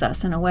breaks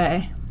us in a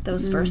way,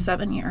 those first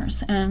 7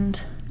 years.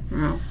 And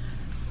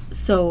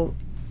so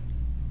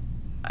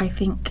I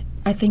think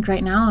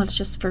right now it's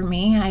just, for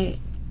me,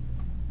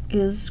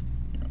 is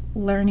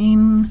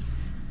learning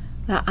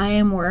that I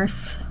am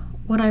worth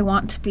what I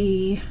want to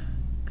be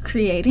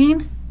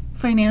creating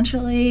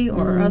financially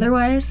or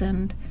otherwise.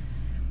 And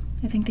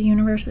I think the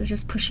universe is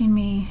just pushing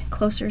me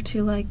closer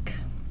to like,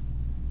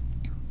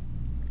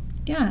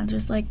 yeah,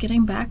 just like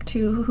getting back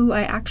to who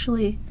I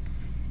actually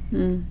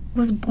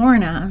was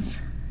born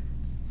as,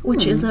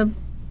 which is a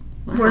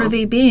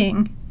worthy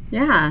being.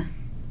 Yeah.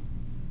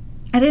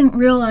 I didn't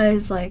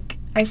realize, like,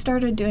 I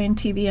started doing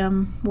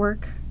TBM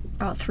work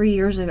about 3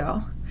 years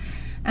ago.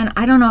 And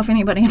I don't know if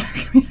anybody in our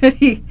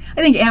community,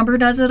 I think Amber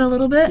does it a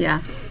little bit.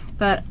 Yeah.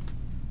 But,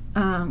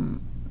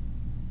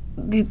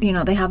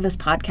 they have this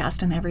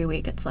podcast, and every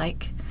week it's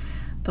like,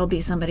 there'll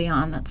be somebody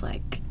on that's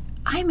like,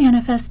 I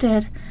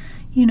manifested,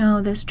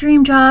 this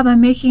dream job.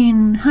 I'm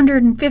making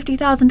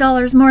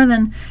 $150,000 more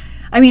than,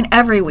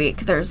 every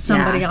week there's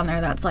somebody on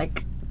there that's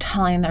like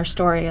telling their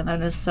story, and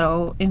that is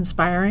so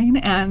inspiring.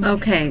 And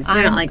okay,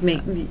 I don't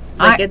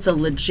it's a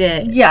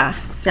legit,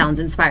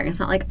 sounds inspiring. It's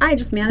not like I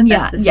just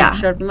manifested this and it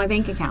showed up in my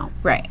bank account.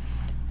 Right.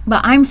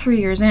 But I'm 3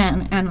 years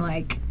in, and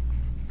like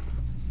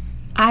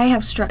I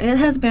have it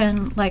has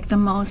been like the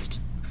most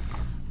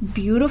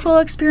beautiful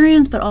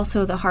experience, but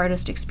also the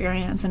hardest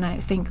experience. And I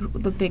think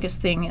the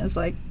biggest thing is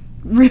like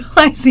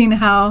realizing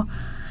how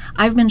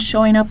I've been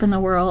showing up in the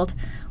world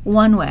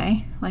one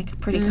way, like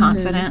pretty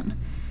confident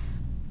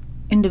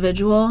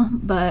individual,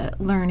 but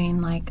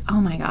learning like,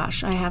 oh my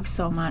gosh, I have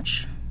so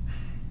much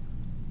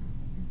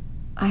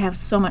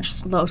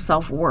low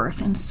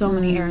self-worth in so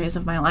many areas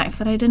of my life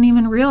that I didn't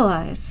even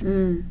realize.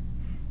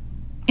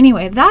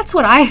 Anyway, that's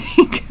what I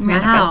think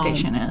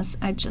manifestation is.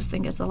 I just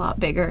think it's a lot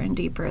bigger and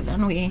deeper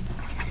than we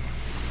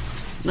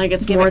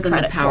it's more than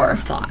the power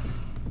of thought.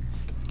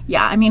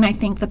 Yeah, I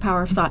think the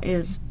power of thought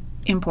is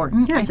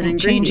important. Yeah, it's I think an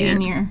changing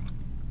ingredient.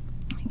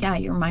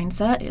 your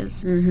mindset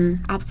is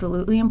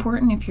absolutely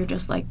important. If you're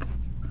just like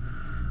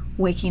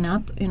waking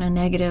up in a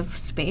negative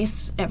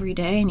space every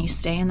day and you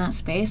stay in that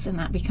space and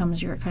that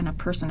becomes your kind of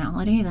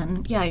personality,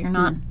 then you're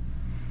not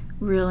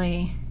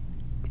really,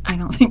 I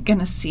don't think, going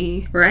to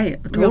see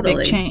real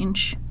big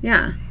change.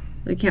 Yeah.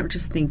 We can't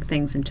just think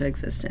things into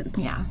existence.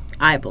 Yeah.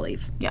 I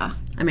believe. Yeah.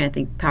 I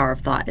think power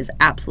of thought is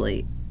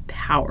absolutely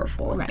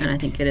powerful. Right. And I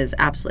think it is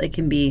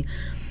absolutely,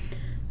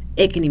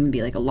 it can even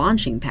be like a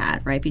launching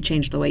pad, right? If you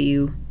change the way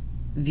you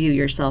view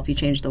yourself, you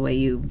change the way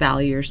you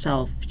value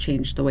yourself,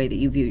 change the way that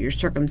you view your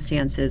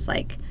circumstances,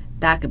 like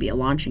that could be a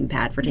launching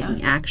pad for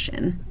taking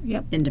action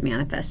into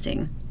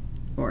manifesting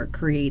or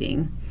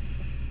creating.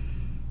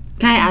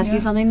 Can I ask you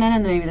something then?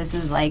 And maybe this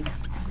is like,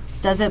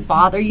 does it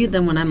bother you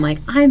then when I'm like,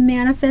 I'm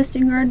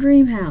manifesting our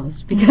dream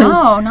house? Because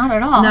no, not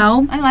at all.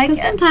 No? I like it.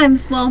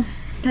 Sometimes,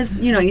 because,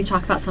 you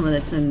talk about some of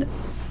this and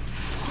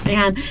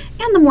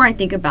the more I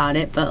think about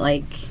it, but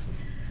like,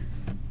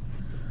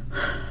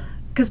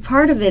 because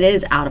part of it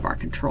is out of our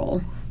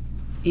control,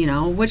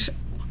 which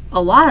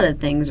a lot of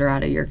things are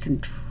out of your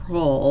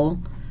control.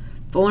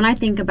 But when I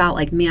think about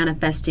like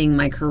manifesting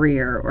my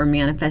career or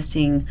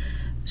manifesting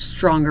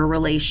stronger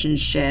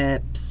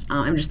relationships,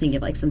 I'm just thinking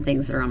of like some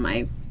things that are on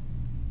my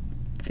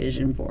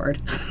vision board.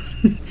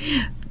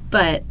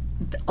 But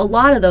a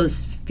lot of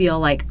those feel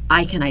like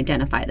I can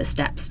identify the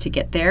steps to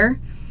get there,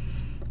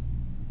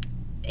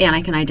 and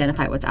I can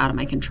identify what's out of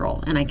my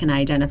control, and I can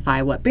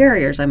identify what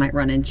barriers I might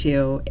run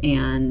into.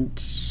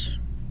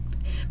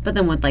 But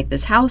then with like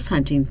this house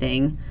hunting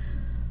thing,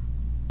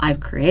 I've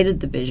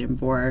created the vision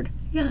board.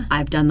 Yeah.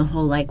 I've done the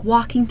whole like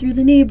walking through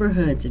the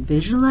neighborhoods and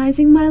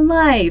visualizing my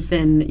life,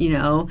 and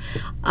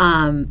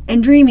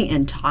and dreaming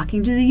and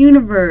talking to the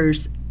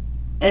universe.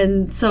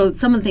 And so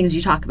some of the things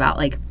you talk about,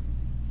 like,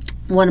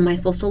 what am I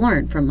supposed to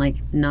learn from like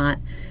not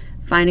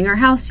finding our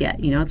house yet?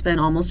 It's been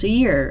almost a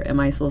year. Am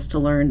I supposed to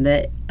learn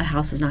that a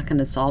house is not going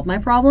to solve my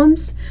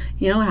problems?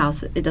 A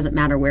house, it doesn't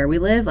matter where we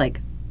live.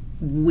 Like,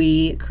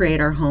 we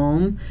create our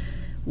home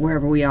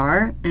wherever we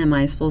are. Am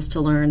I supposed to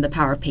learn the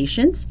power of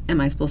patience? Am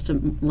I supposed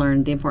to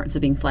learn the importance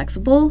of being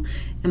flexible?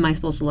 Am I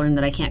supposed to learn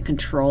that I can't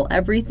control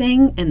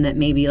everything, and that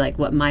maybe like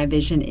what my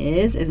vision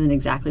isn't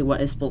exactly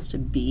what is supposed to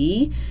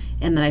be,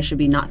 and that I should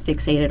be not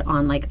fixated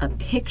on like a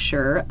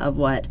picture of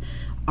what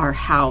our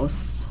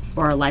house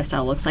or our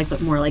lifestyle looks like,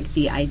 but more like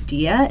the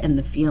idea and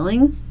the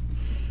feeling?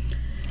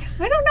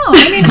 I don't know.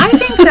 I mean,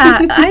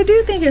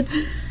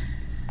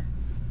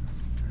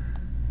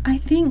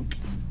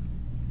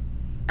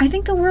 I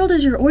think the world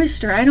is your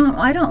oyster. I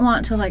don't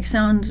want to like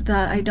sound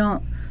that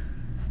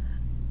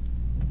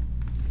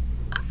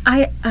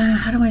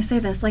how do I say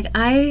this? Like,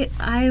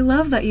 I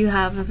love that you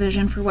have a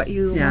vision for what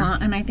you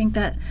want, and I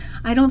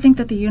don't think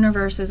that the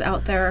universe is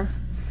out there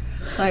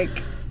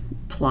like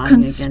plotting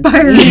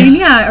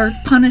conspiring, or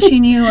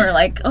punishing you, or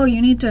like, oh,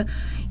 you need to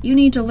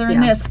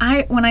learn this.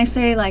 When I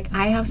say like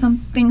I have some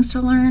things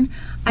to learn,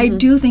 I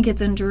do think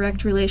it's in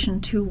direct relation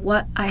to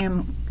what I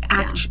am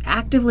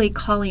actively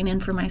calling in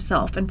for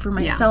myself. And for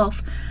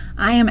myself,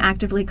 I am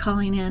actively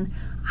calling in,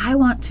 I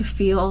want to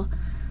feel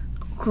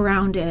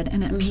grounded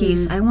and at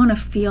peace. I want to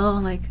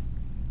feel like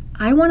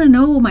I want to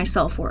know my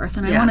self-worth,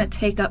 and I want to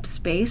take up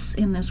space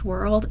in this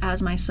world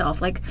as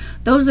myself. Like,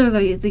 those are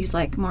these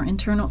like more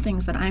internal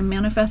things that I'm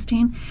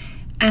manifesting,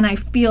 and I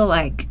feel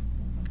like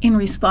in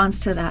response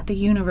to that, the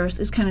universe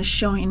is kind of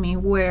showing me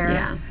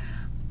where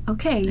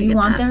okay, you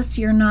want this,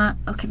 you're not,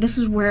 okay, this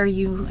is where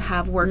you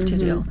have work to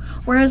do.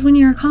 Whereas when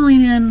you're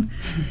calling in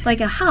like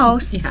a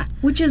house,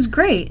 which is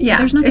great,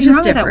 there's nothing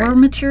wrong with that. We're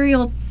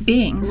material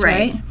beings,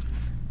 right?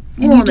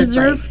 And you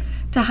deserve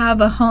to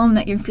have a home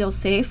that you feel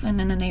safe,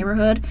 and in a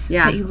neighborhood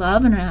that you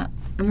love, and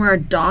where our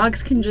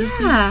dogs can just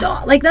be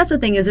like, that's the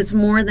thing, is it's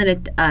more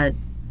than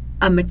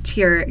a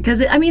material,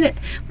 because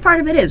part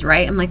of it is,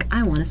 right? I'm like,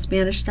 I want a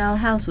Spanish style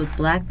house with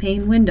black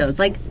pane windows.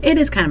 Like, it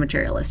is kind of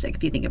materialistic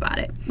if you think about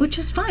it, which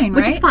is fine,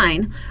 which is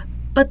fine.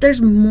 But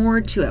there's more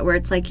to it, where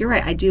it's like, you're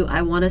right,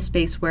 I want a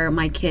space where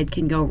my kid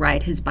can go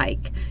ride his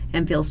bike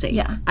and feel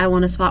safe. I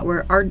want a spot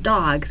where our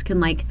dogs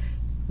can like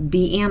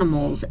be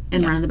animals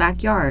and run in the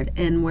backyard,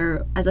 and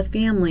where as a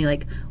family,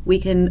 like, we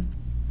can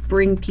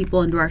bring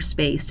people into our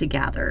space to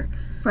gather.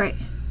 Right.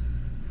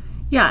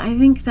 Yeah, I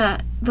think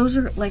that those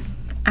are like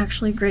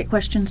actually great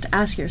questions to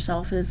ask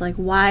yourself, is like,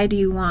 why do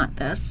you want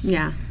this?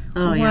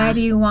 Why do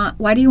you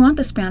want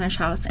the Spanish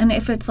house? And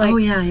if it's like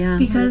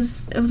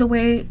because of the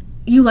way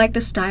you like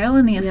the style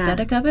and the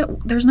aesthetic of it,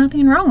 there's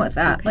nothing wrong with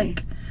that.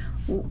 Like,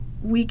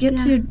 we get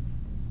to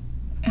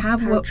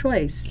have our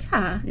choice.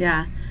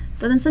 Yeah.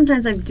 But then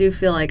sometimes I do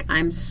feel like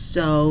I'm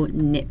so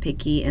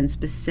nitpicky and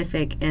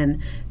specific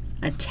and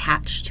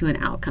attached to an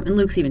outcome. And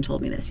Luke's even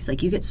told me this. He's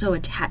like, you get so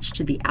attached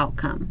to the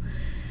outcome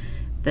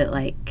that,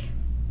 like,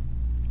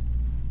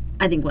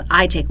 I think what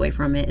I take away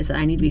from it is that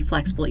I need to be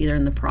flexible either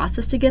in the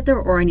process to get there,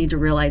 or I need to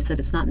realize that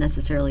it's not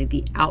necessarily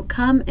the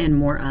outcome and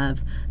more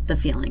of the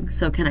feeling.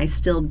 So can I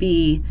still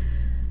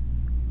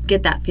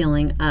get that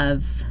feeling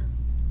of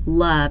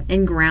love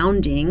and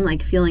grounding,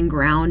 like feeling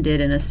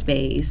grounded in a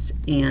space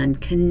and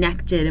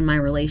connected in my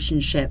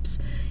relationships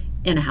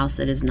in a house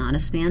that is not a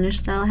Spanish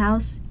style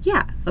house?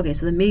 Yeah. Okay,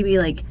 so then maybe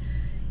like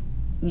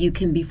you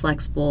can be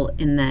flexible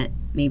in that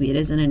maybe it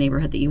isn't a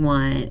neighborhood that you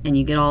want, and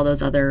you get all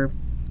those other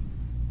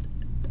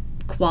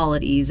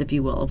qualities, if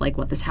you will, of like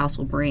what this house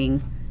will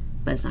bring,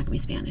 but it's not gonna be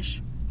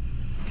Spanish.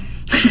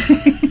 I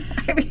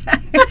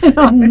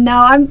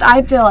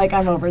feel like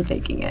I'm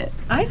overthinking it.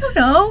 I don't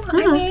know.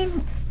 I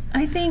mean,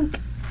 I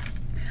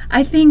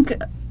think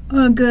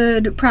a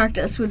good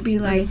practice would be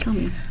like, tell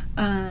me.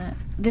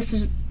 This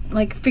is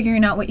like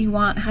figuring out what you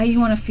want, how you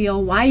want to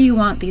feel, why you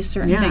want these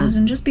certain things,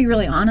 and just be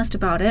really honest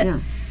about it.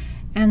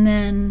 And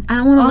then I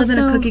don't want to live in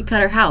a cookie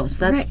cutter house.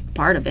 That's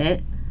part of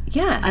it.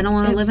 Yeah. I don't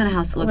want to live in a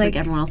house that looks like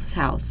everyone else's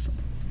house.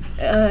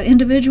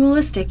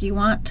 Individualistic. You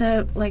want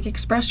to like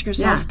express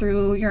yourself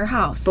through your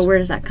house. But where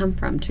does that come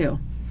from too?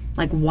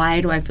 Like,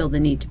 why do I feel the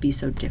need to be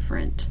so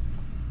different?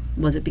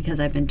 Was it because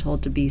I've been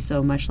told to be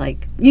so much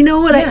like, you know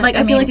what,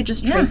 I feel like it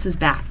just traces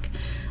back.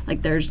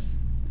 Like, there's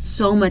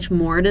so much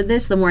more to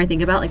this. The more I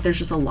think about it, like, there's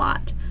just a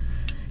lot.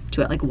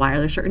 to it. Like, why are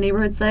there certain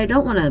neighborhoods that I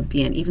don't want to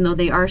be in, even though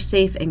they are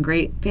safe and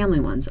great family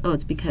ones? Oh,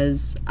 it's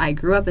because I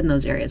grew up in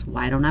those areas.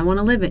 Why don't I want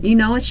to live in?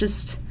 It's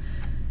just,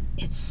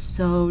 it's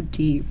so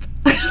deep.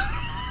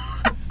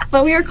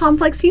 But we are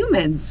complex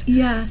humans.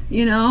 Yeah.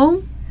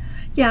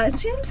 Yeah, it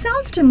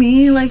sounds to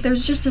me like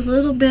there's just a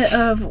little bit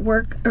of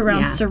work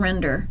around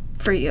surrender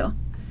for you.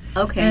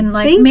 Okay. And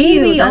like Thank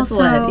maybe you. That's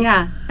also,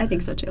 yeah, I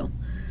think so too.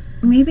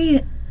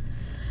 Maybe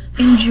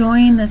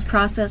enjoying this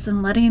process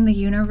and letting the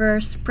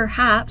universe,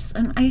 perhaps,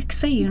 and I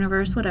say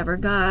universe, whatever,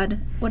 God,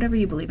 whatever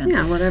you believe in.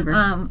 Yeah,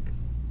 whatever.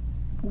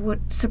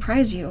 Would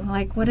surprise you.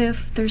 Like, what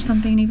if there's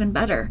something even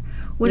better?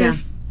 What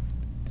if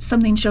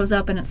something shows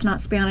up and it's not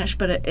Spanish,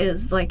 but it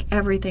is like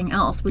everything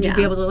else? Would you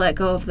be able to let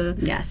go of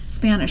the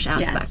Spanish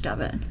aspect of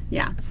it?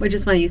 Yeah, which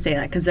is funny you say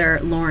that, because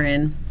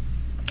Lauren,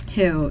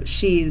 who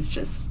she's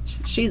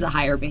a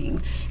higher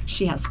being.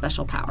 She has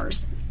special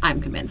powers.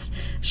 I'm convinced.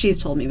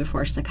 She's told me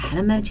before, she's like, I had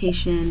a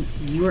meditation,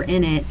 you were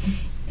in it,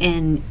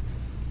 and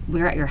we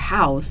were at your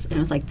house, and it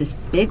was like this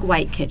big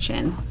white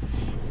kitchen,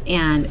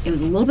 and it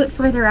was a little bit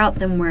further out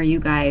than where you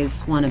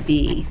guys want to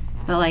be.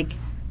 But like,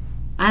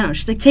 I don't know.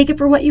 She's like, take it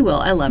for what you will.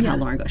 I love how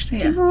Lauren goes. She's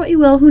like, take it for what you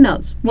will. Who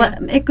knows?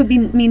 What it could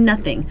mean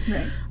nothing.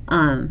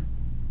 Right.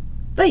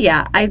 But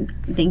yeah, I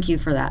thank you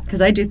for that,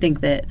 because I do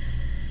think that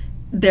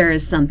there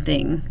is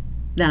something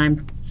that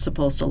I'm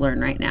supposed to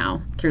learn right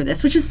now through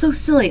this, which is so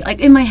silly. Like,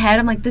 in my head,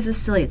 I'm like, this is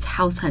silly. It's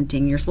house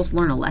hunting. You're supposed to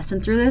learn a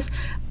lesson through this.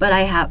 But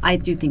I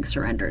do think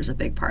surrender is a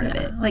big part of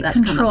it. Like,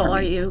 that's control.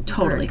 Are you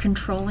totally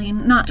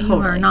controlling? Not you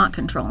are not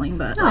controlling,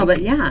 but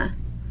but yeah,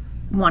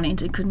 wanting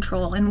to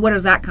control. And what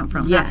does that come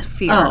from? Yeah. That's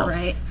fear,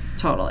 right?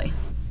 Totally.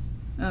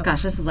 Oh.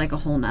 Gosh, this is like a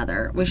whole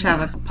nother. We should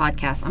have a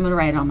podcast. I'm gonna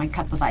write it on my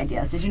cup of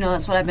ideas. Did you know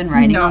that's what I've been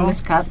writing on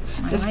this cup?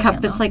 This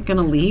cup that's like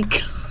gonna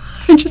leak.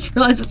 I just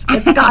realized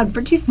it's gotten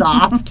pretty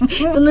soft.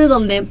 It's a little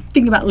limp.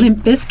 Think about Limp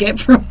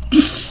Bizkit.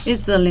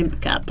 It's a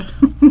limp cup.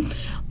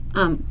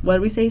 What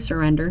did we say?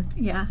 Surrender?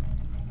 Yeah.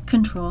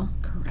 Control.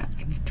 Correct.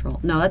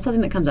 Control. No, that's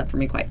something that comes up for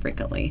me quite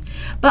frequently.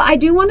 But I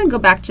do want to go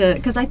back to,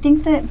 because I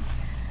think that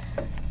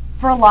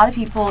for a lot of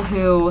people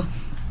who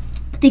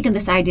think of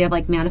this idea of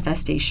like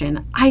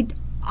manifestation,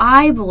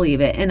 I believe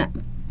it,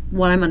 and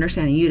what I'm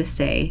understanding you to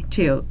say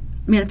too,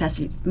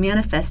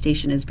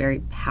 manifestation is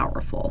very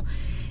powerful.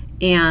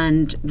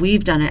 And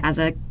we've done it as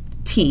a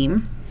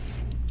team.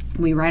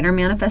 We write our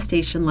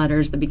manifestation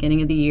letters at the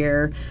beginning of the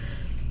year,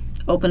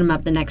 open them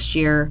up the next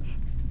year.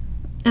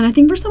 And I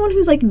think for someone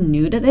who's like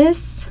new to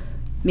this,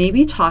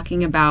 maybe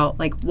talking about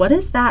like, what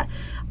is that?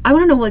 I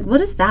want to know, like, what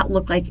does that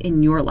look like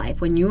in your life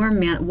when you are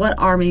what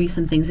are maybe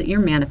some things that you're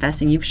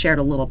manifesting? You've shared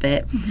a little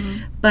bit,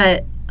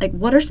 but like,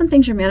 what are some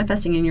things you're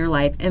manifesting in your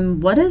life,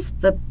 and what does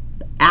the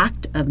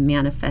act of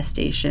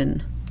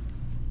manifestation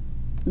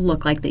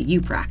look like that you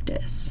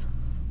practice?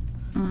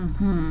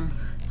 I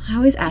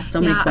always ask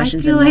so many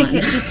questions. I feel like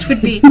it just would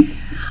be.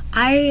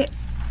 I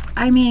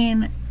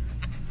mean,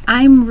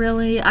 I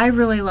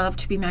really love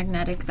to be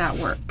magnetic. That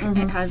work.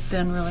 It has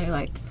been really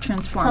like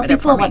transformative. Tell people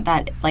for me. what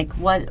that like.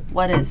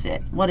 What is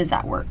it? What is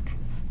that work?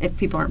 If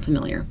people aren't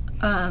familiar.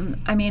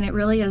 I mean, it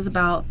really is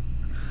about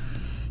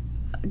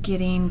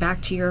getting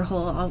back to your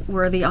whole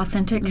worthy,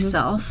 authentic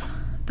self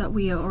that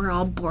we are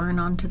all born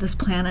onto this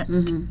planet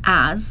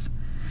as,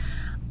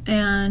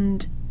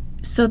 and.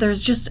 So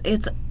there's just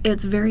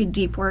it's very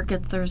deep work.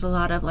 There's a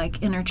lot of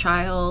like inner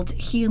child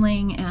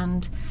healing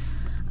and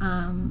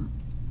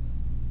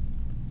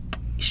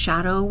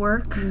shadow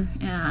work,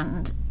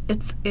 and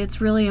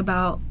it's really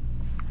about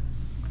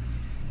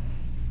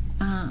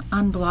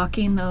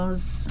unblocking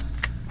those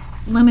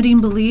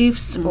limiting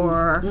beliefs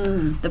or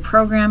the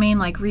programming,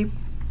 like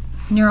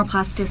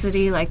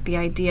neuroplasticity, like the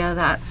idea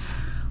that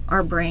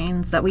our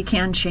brains, that we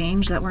can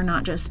change, that we're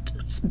not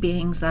just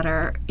beings that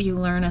are, you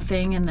learn a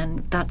thing and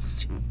then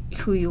that's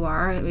who you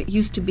are. It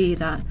used to be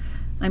that,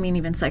 I mean,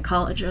 even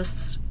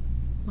psychologists,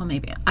 well,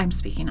 maybe I'm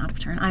speaking out of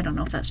turn, I don't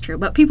know if that's true,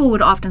 but people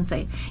would often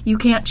say, you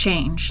can't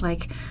change,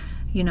 like,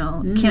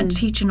 can't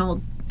teach an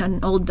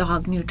old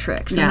dog new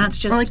tricks. And that's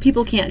just, or like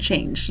people can't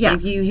change. Yeah.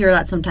 Like you hear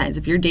that sometimes.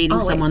 If you're dating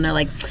someone, they're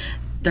like,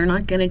 they're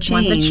not going to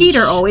change. Once a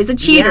cheater, always a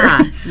cheater.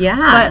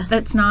 Yeah. But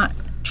that's not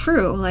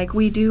true. Like,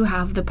 we do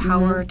have the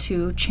power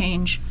to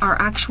change our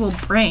actual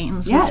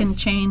brains. Yes. We can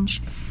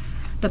change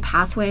the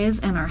pathways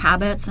and our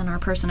habits and our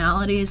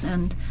personalities,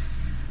 and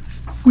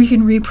we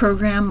can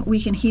reprogram,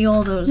 we can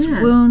heal those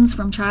wounds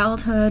from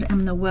childhood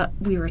and what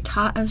we were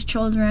taught as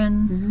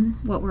children,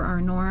 what were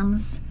our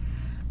norms.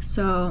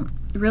 So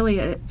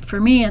really, for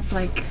me, it's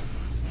like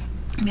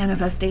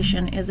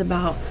manifestation is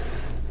about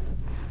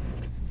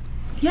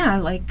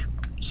like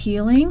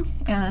healing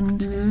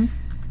and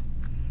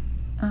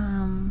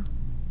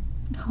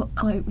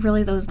like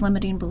really those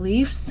limiting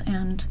beliefs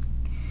and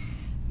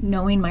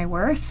knowing my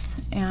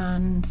worth.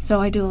 And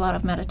so I do a lot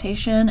of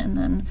meditation, and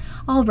then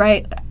I'll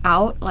write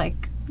out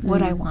like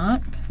what I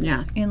want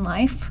in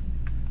life.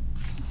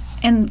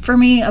 And for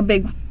me, a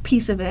big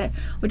piece of it,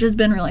 which has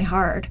been really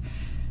hard,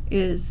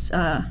 is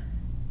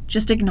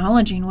just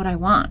acknowledging what I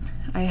want.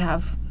 I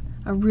have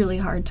a really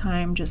hard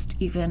time just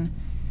even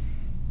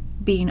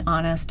being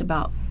honest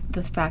about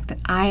the fact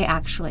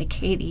that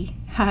Katie,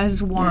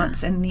 has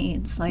wants and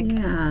needs. Like,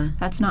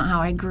 that's not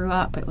how I grew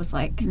up. It was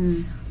like,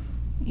 you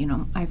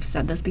know, I've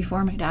said this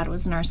before, my dad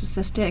was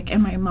narcissistic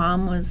and my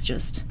mom was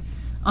just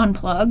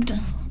unplugged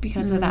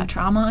because of that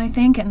trauma, I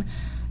think. And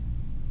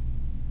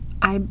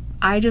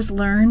I just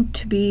learned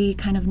to be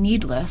kind of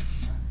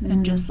needless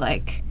and just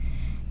like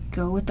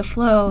go with the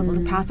flow,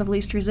 the path of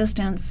least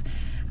resistance.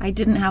 I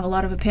didn't have a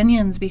lot of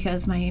opinions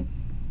because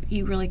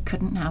you really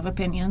couldn't have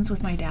opinions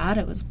with my dad.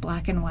 It was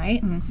black and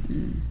white.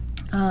 And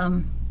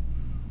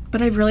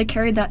but I've really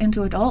carried that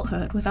into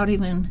adulthood without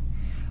even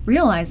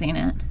realizing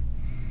it,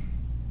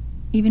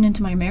 even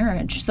into my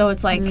marriage. So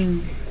it's like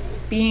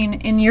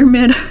being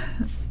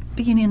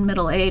in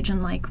middle age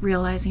and like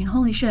realizing,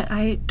 holy shit,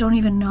 I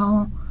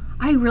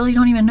really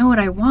don't even know what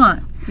I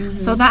want.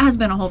 So that has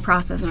been a whole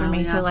process for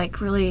me to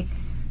like really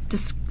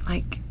just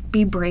like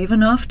be brave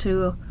enough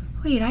to,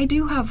 wait, I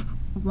do have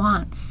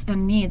wants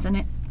and needs.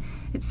 And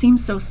it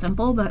seems so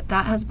simple, but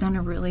that has been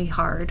a really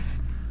hard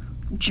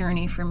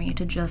journey for me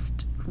to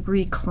just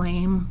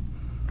reclaim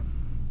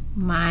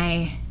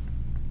my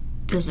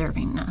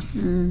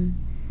deservingness.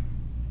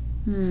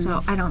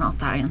 So I don't know if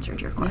that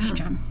answered your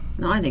question.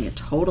 No, I think it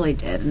totally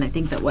did. And I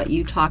think that what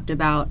you talked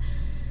about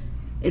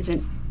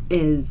and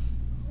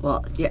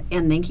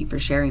thank you for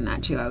sharing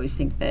that too. I always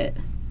think that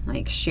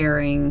like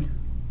sharing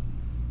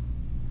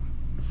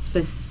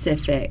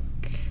specific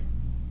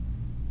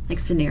like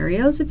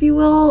scenarios, if you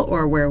will,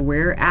 or where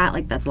we're at,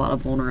 like that's a lot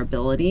of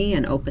vulnerability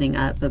and opening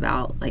up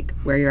about like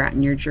where you're at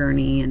in your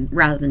journey, and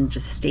rather than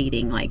just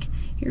stating like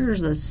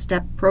here's the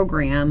step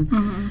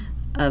program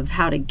of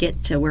how to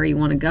get to where you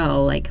want to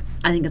go. Like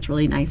I think it's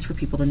really nice for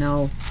people to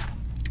know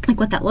like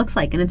what that looks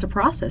like, and it's a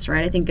process,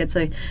 right? I think it's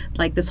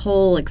like this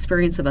whole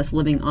experience of us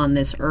living on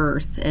this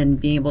earth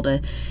and being able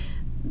to,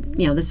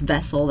 you know, this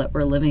vessel that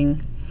we're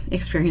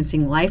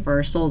experiencing life, or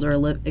our souls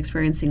are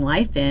experiencing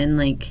life in,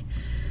 like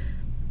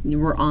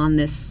we're on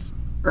this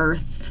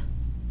earth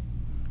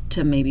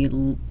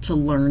to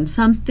learn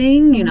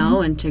something, you know,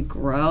 and to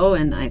grow.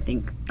 And I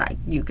think that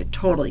you could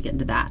totally get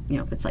into that, you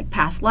know, if it's like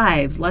past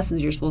lives,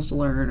 lessons you're supposed to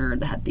learn or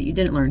that you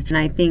didn't learn. And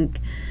I think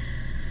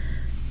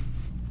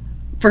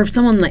for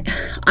someone like,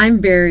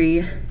 I'm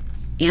very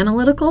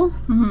analytical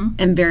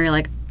and very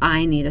like,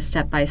 I need a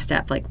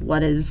step-by-step, like what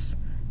does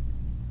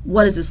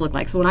this look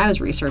like? So when I was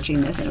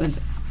researching this, and it was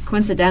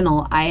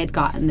coincidental, I had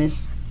gotten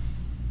this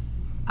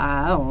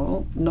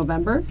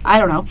November, I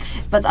don't know,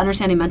 but it's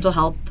Understanding Mental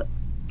Health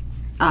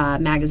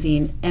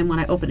magazine. And when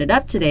I opened it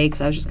up today,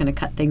 because I was just going to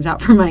cut things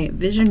out for my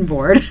vision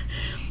board,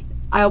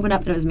 I opened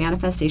up and it was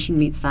Manifestation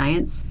Meets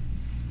Science.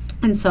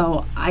 And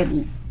so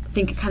I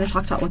think it kind of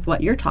talks about with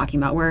what you're talking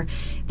about, where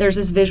there's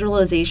this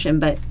visualization,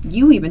 but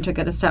you even took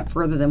it a step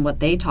further than what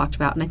they talked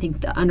about. And I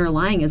think the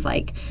underlying is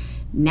like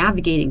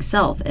navigating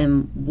self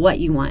and what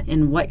you want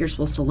and what you're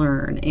supposed to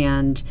learn,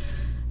 and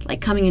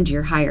like coming into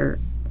your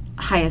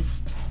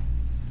highest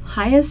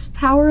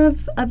power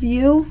of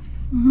you,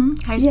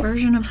 highest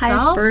version of self,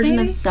 highest version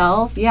maybe? of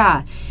self,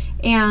 yeah.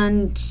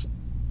 And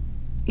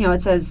you know,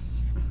 it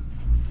says,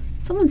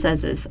 someone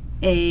says this,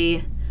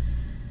 a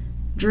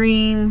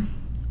dream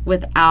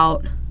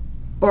without,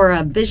 or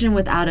a vision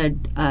without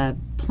a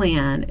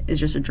plan is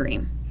just a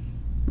dream.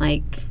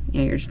 Like,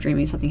 you know, you're just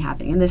dreaming something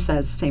happening. And this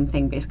says the same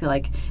thing, basically,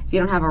 like if you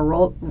don't have a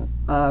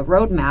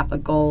roadmap, a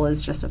goal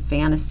is just a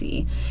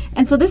fantasy.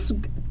 And so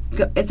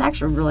it's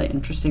actually a really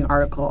interesting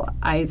article.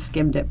 I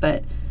skimmed it,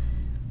 but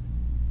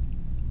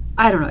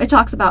I don't know. It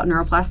talks about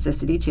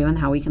neuroplasticity too, and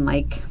how we can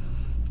like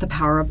the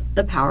power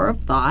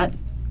of thought,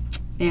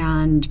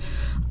 and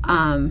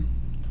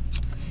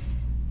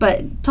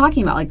but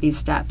talking about like these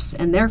steps,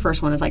 and their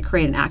first one is like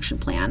create an action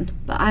plan.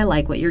 But I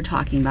like what you're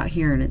talking about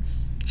here, and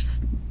it's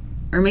just,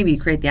 or maybe you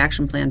create the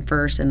action plan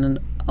first and then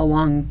I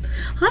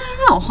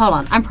don't know, hold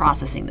on, I'm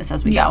processing this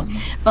as we go.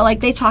 But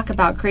like they talk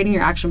about creating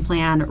your action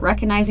plan,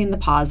 recognizing the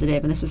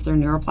positive, and this is through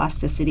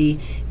neuroplasticity,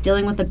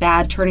 dealing with the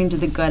bad, turning to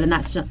the good. And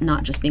that's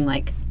not just being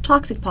like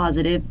toxic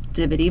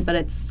positivity, but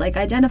it's like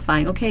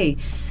identifying, okay,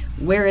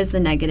 where is the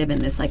negative in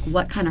this? Like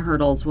what kind of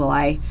hurdles will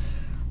I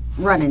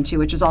run into,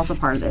 which is also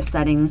part of this,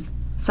 setting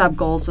sub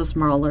goals, so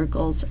smaller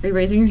goals. Are you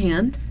raising your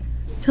hand?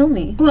 Tell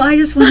me. Well, I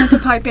just wanted to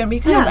pipe in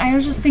because I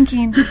was just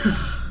thinking,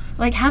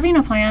 like having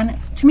a plan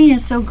to me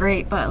is so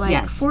great, but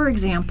like for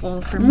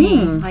example, for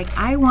me, like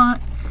I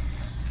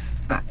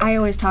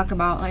always talk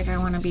about like I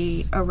want to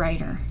be a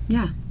writer.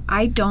 Yeah.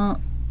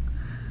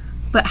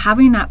 But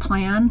having that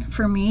plan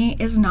for me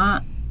is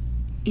not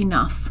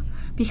enough,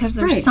 because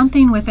there's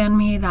something within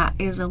me that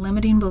is a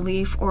limiting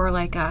belief, or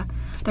like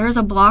there's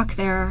a block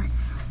there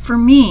for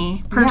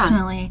me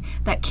personally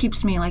that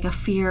keeps me, like a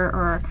fear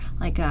or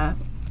like a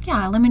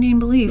limiting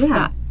belief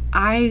that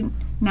I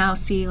now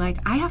see like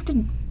I have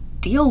to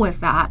deal with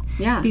that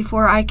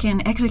before I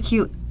can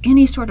execute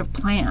any sort of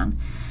plan.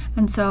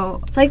 And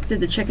so it's like,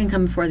 did the chicken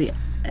come before the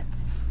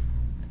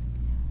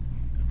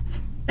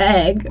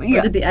egg,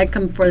 or did the egg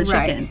come before the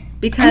chicken?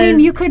 Because I mean,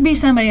 you could be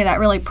somebody that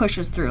really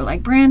pushes through,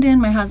 like Brandon,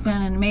 my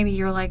husband, and maybe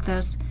you're like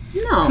this.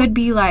 No, could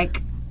be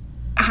like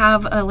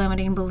have a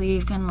limiting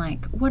belief and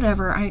like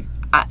whatever I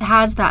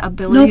has that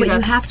ability. No, but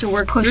you have to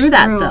work push through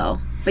that though.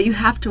 But you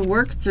have to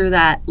work through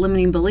that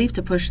limiting belief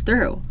to push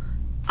through.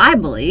 I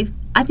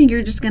think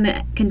you're just going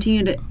to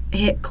continue to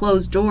hit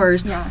closed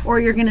doors, or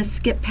you're going to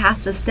skip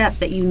past a step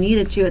that you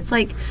needed to. It's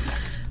like,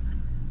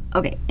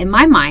 okay, in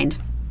my mind,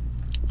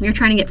 you're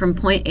trying to get from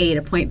point A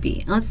to point B.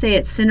 And let's say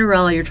it's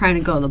Cinderella, you're trying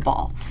to go to the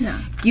ball.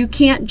 Yeah. You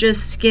can't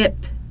just skip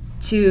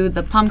to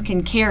the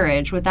pumpkin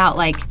carriage without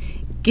like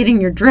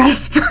getting your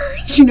dress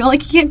first. You know,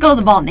 like you can't go to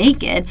the ball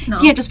naked. No.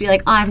 You can't just be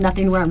like, oh, I have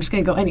nothing to wear, I'm just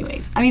going to go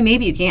anyways. I mean,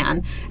 maybe you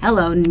can.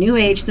 Hello, new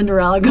age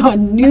Cinderella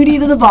going nudie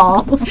to the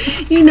ball.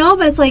 You know,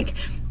 but it's like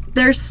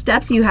there's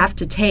steps you have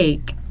to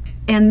take.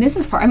 And this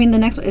is the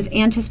next one is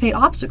anticipate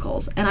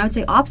obstacles. And I would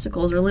say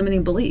obstacles are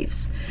limiting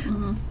beliefs.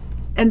 Mm-hmm.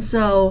 And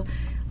so,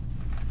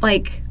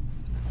 like,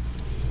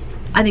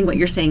 I think what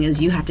you're saying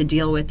is you have to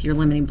deal with your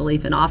limiting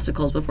belief and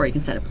obstacles before you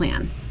can set a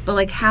plan. But,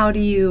 like,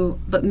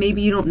 but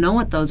maybe you don't know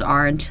what those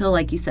are until,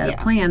 like, you set a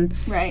plan.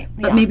 Right.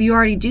 But maybe you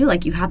already do.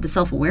 Like, you have the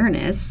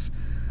self-awareness.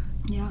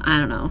 Yeah. I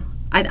don't know.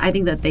 I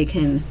think that they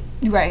can.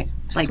 Right.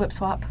 Like, swip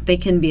swap. They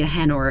can be a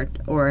hen or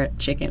a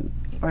chicken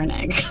or an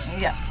egg.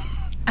 Yeah.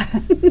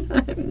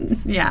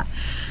 Yeah.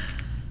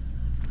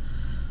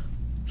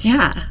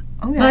 Yeah.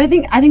 Okay. But I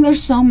think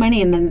there's so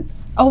many, and then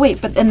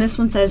but then this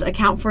one says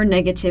account for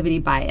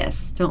negativity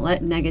bias. Don't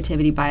let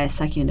negativity bias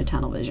suck you into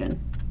tunnel vision.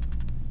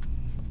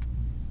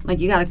 Like,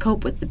 you got to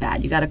cope with the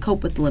bad. You got to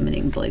cope with the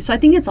limiting beliefs. So I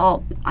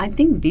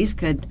think these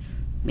could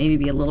maybe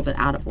be a little bit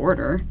out of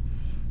order.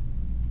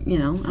 You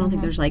know, I don't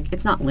think there's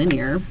it's not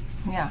linear.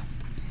 Yeah.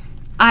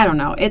 I don't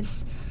know.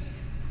 It's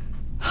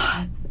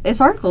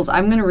articles.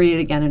 I'm going to read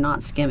it again and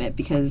not skim it,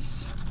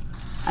 because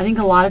I think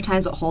a lot of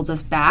times what holds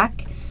us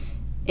back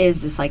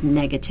is this like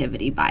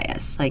negativity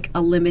bias, like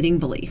a limiting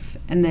belief.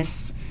 And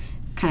this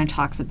kind of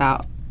talks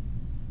about,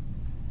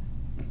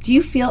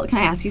 can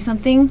I ask you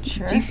something?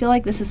 Sure. Do you feel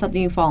like this is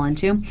something you fall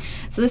into?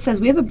 So this says,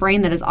 we have a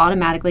brain that is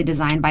automatically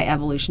designed by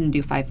evolution to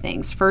do 5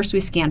 things. First, we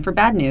scan for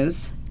bad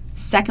news.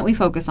 Second, we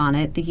focus on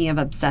it, thinking of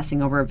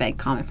obsessing over a vague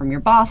comment from your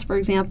boss, for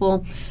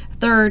example.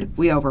 Third,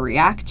 we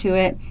overreact to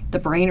it. The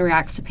brain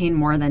reacts to pain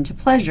more than to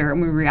pleasure,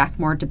 and we react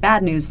more to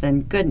bad news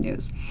than good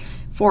news.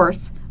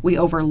 Fourth, we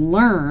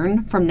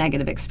overlearn from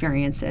negative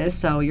experiences,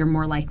 so you're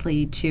more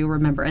likely to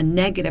remember a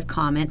negative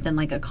comment than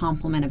like a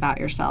compliment about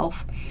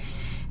yourself.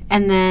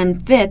 And then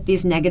fifth,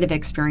 these negative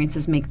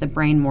experiences make the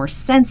brain more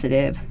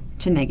sensitive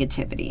to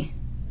negativity.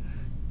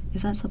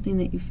 Is that something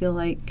that you feel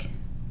like?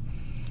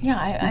 Yeah,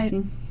 I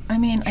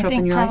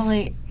think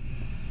probably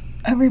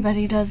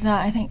everybody does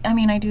that.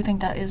 I do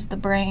think that is the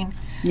brain.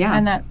 Yeah.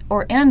 And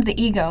the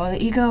ego.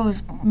 The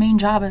ego's main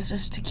job is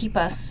just to keep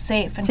us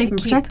safe and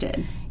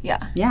protected.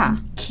 Yeah. Yeah.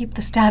 Keep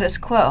the status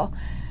quo.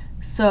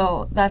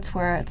 So that's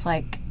where it's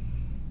like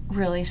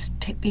really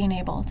being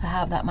able to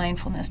have that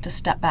mindfulness to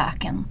step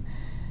back and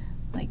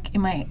like,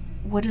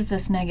 what is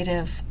this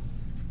negative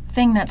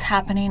thing that's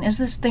happening? Is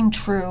this thing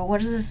true?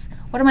 What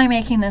am I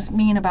making this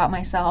mean about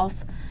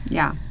myself?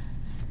 Yeah.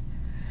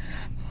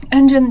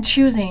 And then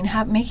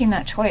making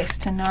that choice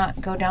to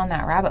not go down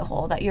that rabbit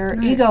hole that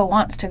your ego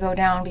wants to go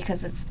down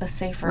because it's the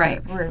safer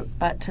route,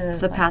 but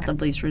it's the path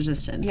of least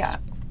resistance. Yeah.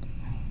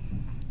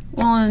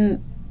 Well,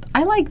 and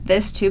I like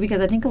this too, because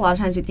I think a lot of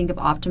times we think of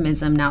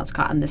optimism, now it's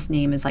gotten this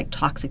name as like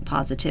toxic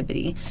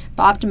positivity.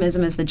 But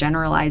optimism is the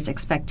generalized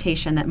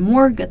expectation that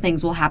more good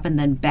things will happen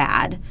than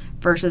bad,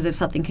 versus if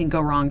something can go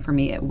wrong for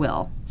me, it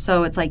will.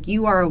 So it's like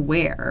you are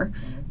aware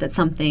that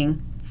some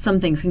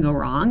things can go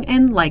wrong,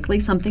 and likely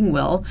something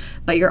will,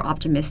 but you're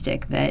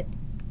optimistic that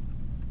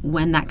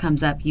when that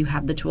comes up, you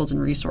have the tools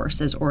and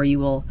resources, or you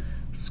will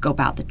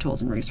scope out the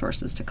tools and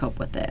resources to cope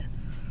with it.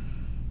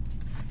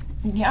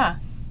 Yeah.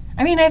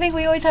 I think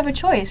we always have a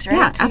choice, right?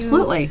 Yeah,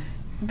 absolutely.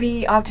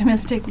 Be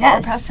optimistic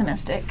or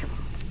pessimistic.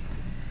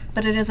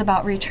 But it is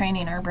about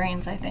retraining our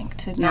brains, I think,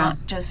 to not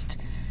just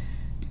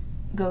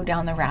go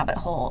down the rabbit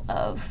hole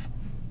of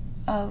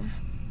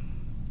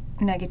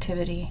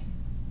negativity,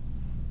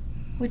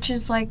 which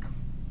is like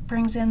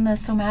brings in the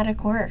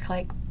somatic work,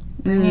 like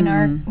bringing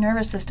our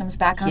nervous systems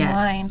back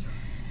online,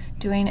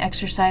 doing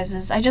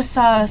exercises. I just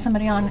saw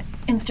somebody on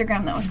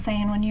Instagram that was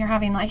saying when you're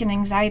having like an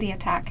anxiety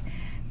attack,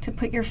 to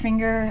put your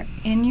finger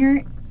in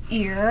your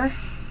ear,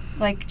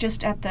 like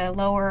just at the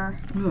lower,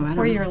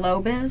 where your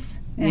lobe is,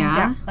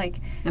 and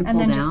and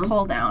then just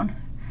pull down.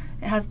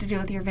 It has to do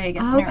with your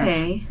vagus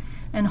nerve.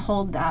 And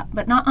hold that,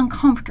 but not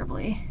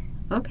uncomfortably.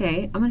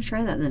 Okay, I'm going to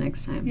try that the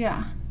next time.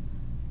 Yeah.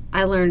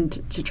 I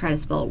learned to try to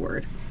spell a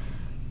word.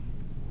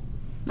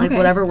 Like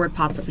whatever word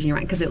pops up in your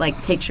mind, because it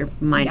like takes your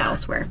mind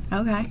elsewhere.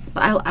 Okay.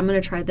 But I'm going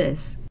to try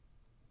this.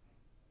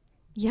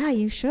 Yeah,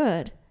 you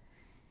should.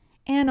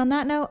 And on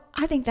that note,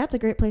 I think that's a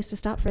great place to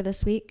stop for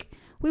this week.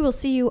 We will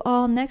see you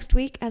all next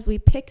week as we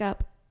pick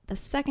up the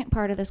second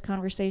part of this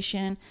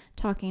conversation,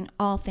 talking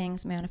all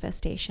things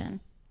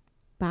manifestation.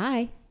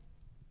 Bye.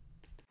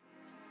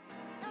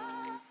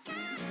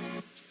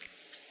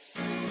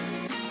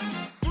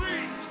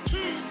 Three, two,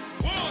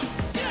 one,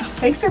 yeah.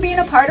 Thanks for being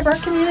a part of our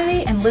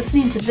community and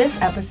listening to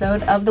this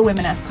episode of the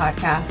Womeness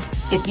Podcast.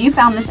 If you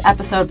found this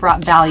episode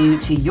brought value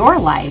to your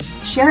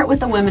life, share it with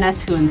the Womeness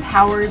who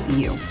empowers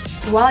you.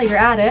 While you're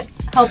at it,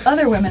 help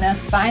other Womeness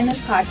find this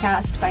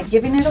podcast by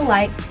giving it a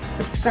like,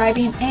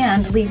 subscribing,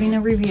 and leaving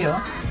a review.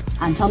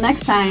 Until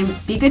next time,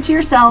 be good to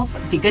yourself,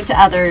 be good to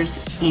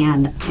others,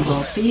 and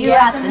we'll see you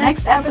at the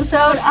next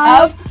episode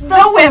of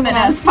the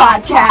Womeness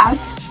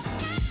Podcast.